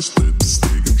passes.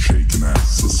 Lipstick and shaking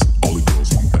asses. All the girls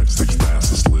want backstage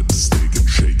passes. Lipstick and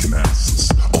shaking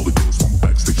asses. All the girls want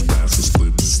backstage passes.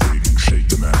 Lipstick and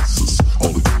shaking asses.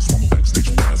 All the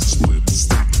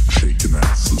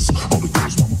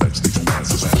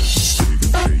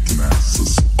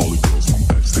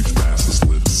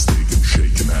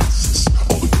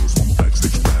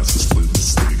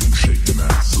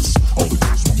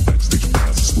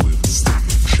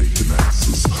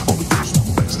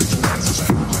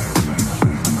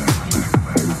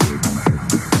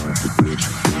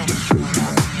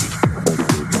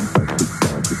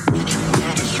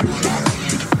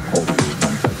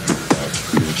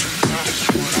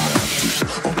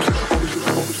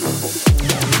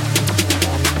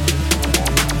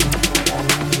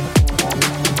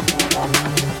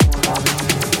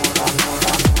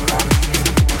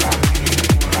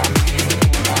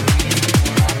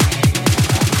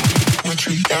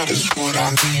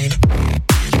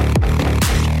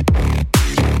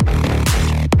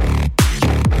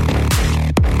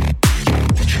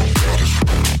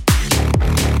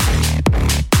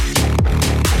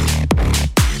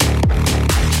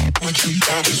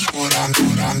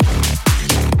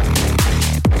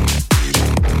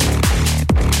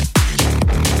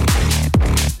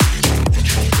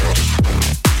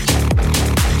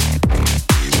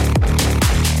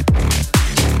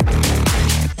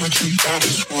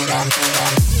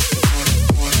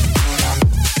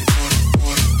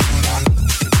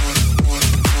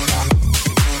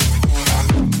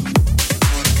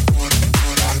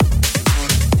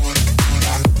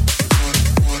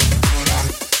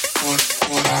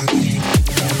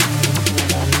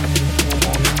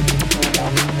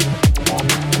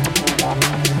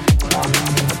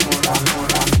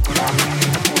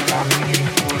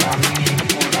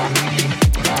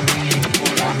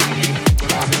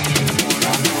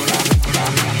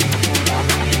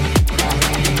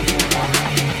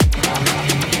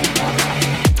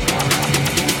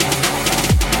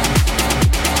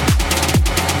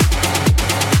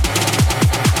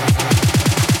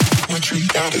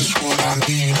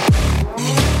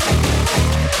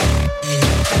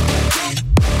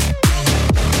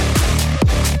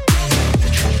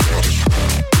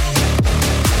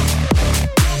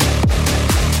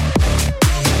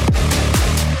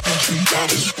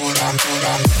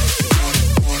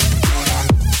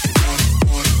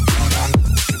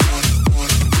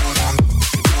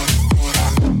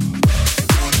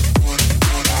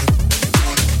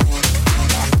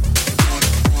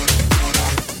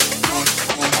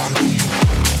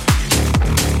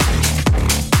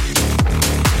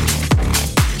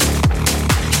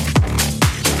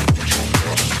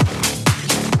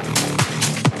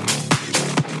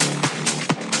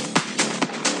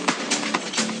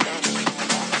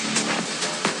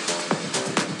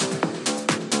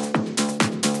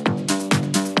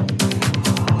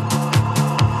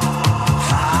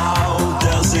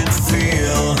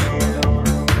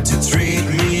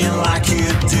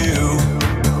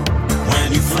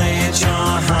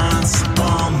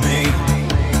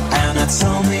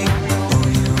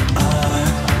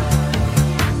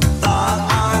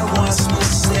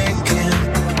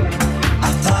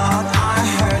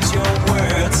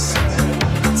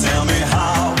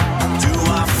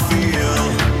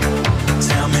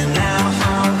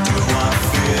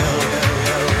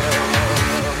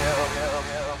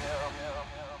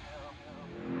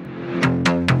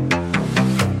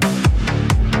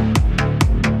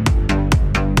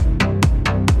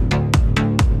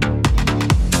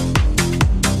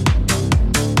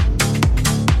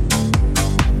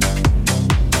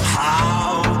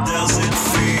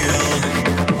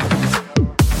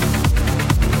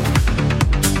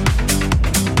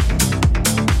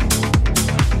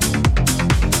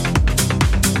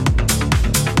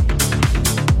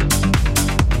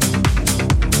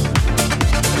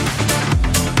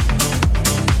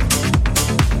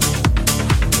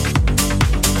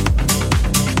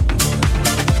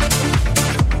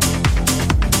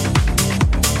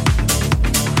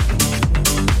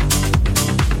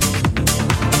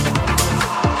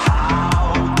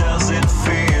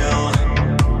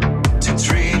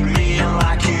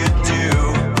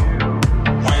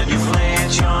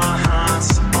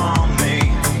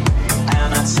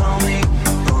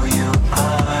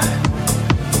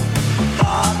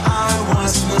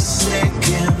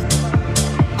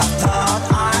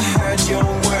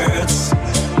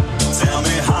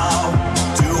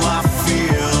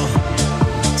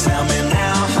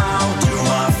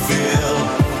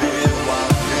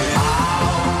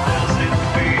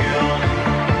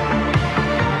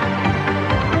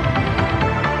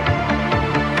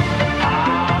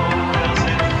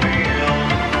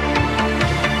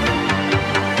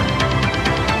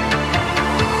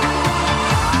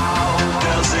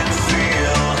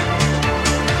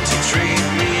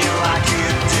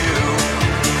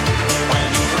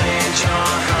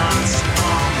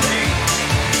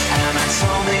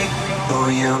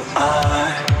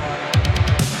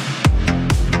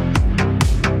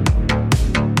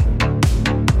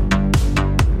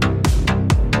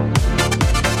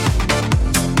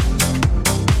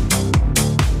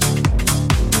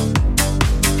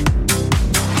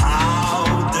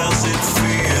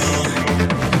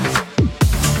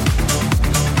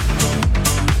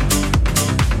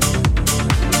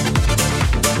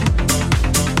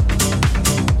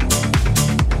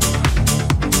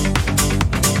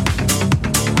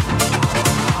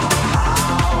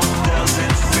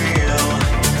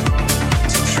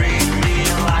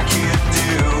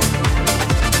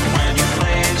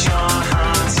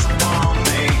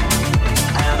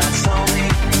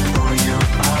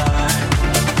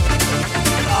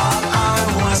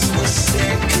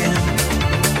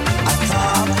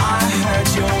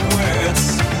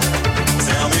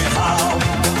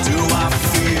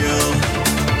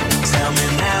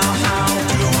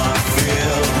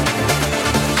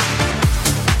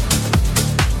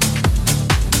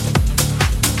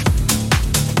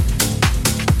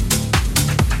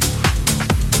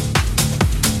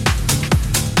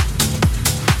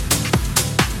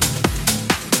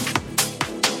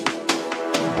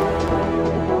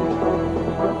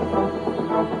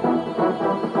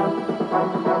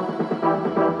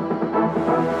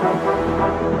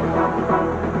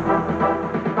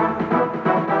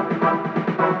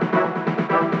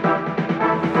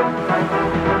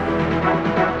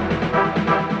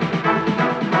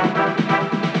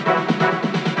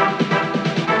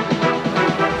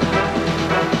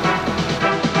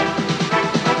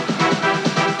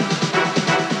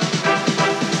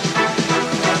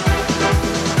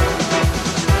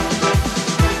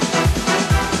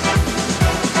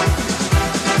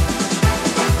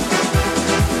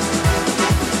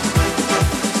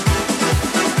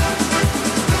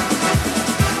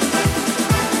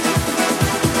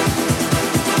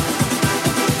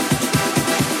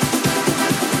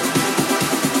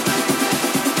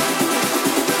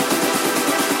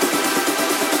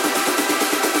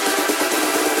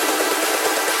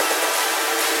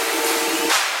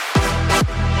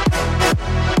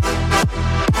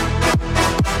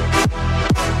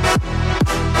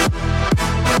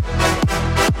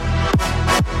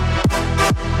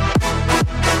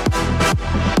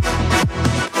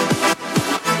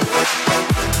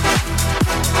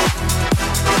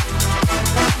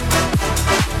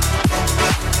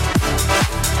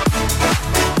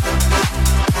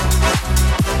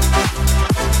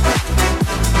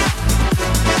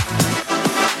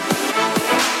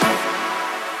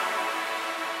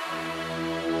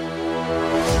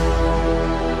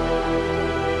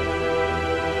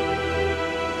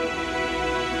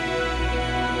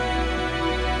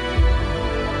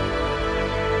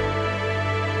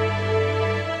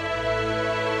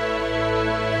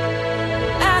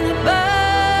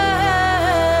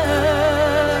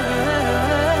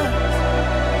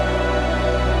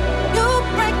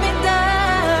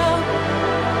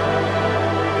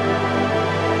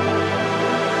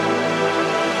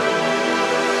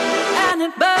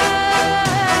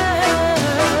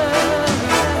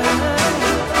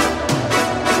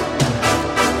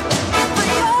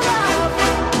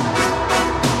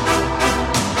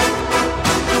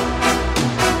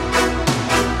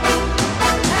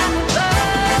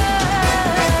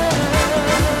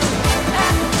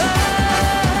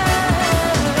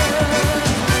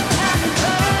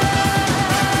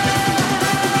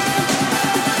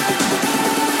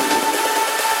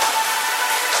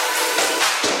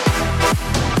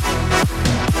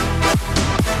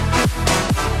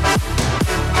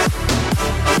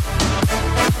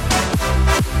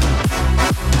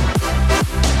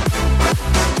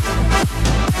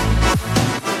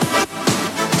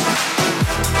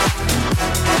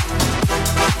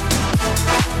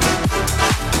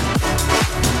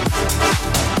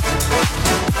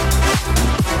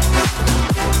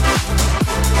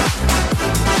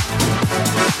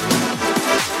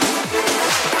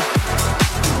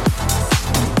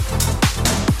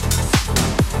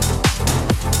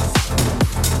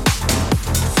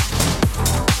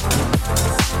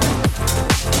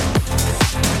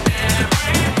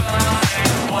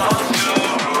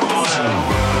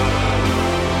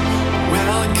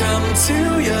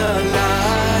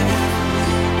alive.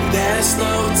 There's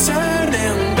no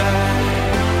turning back.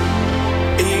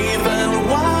 Even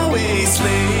while we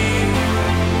sleep,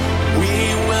 we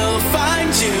will find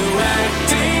you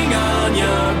acting on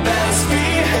your best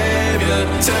behavior.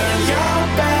 Turn your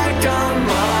back on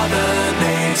Mother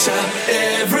Nature.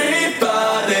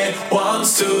 Everybody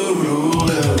wants to rule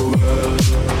the world.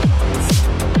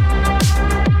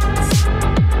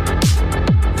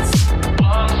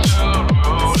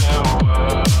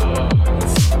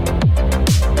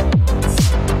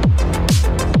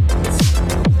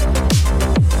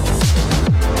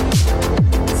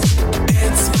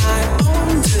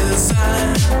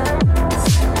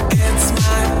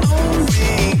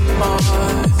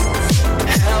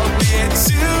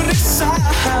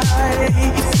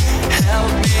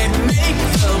 Help me make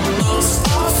the most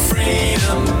of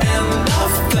freedom and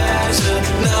of pleasure.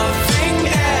 Nothing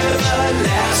ever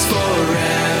lasts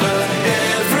forever.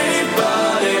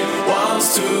 Everybody wants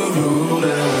to rule the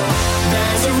world.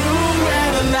 There's a room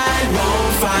where the light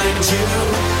won't find you.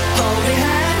 Holding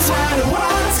hands while the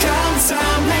walls come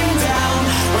tumbling down.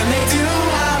 When they do,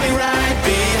 I'll be right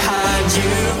behind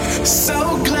you. So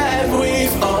glad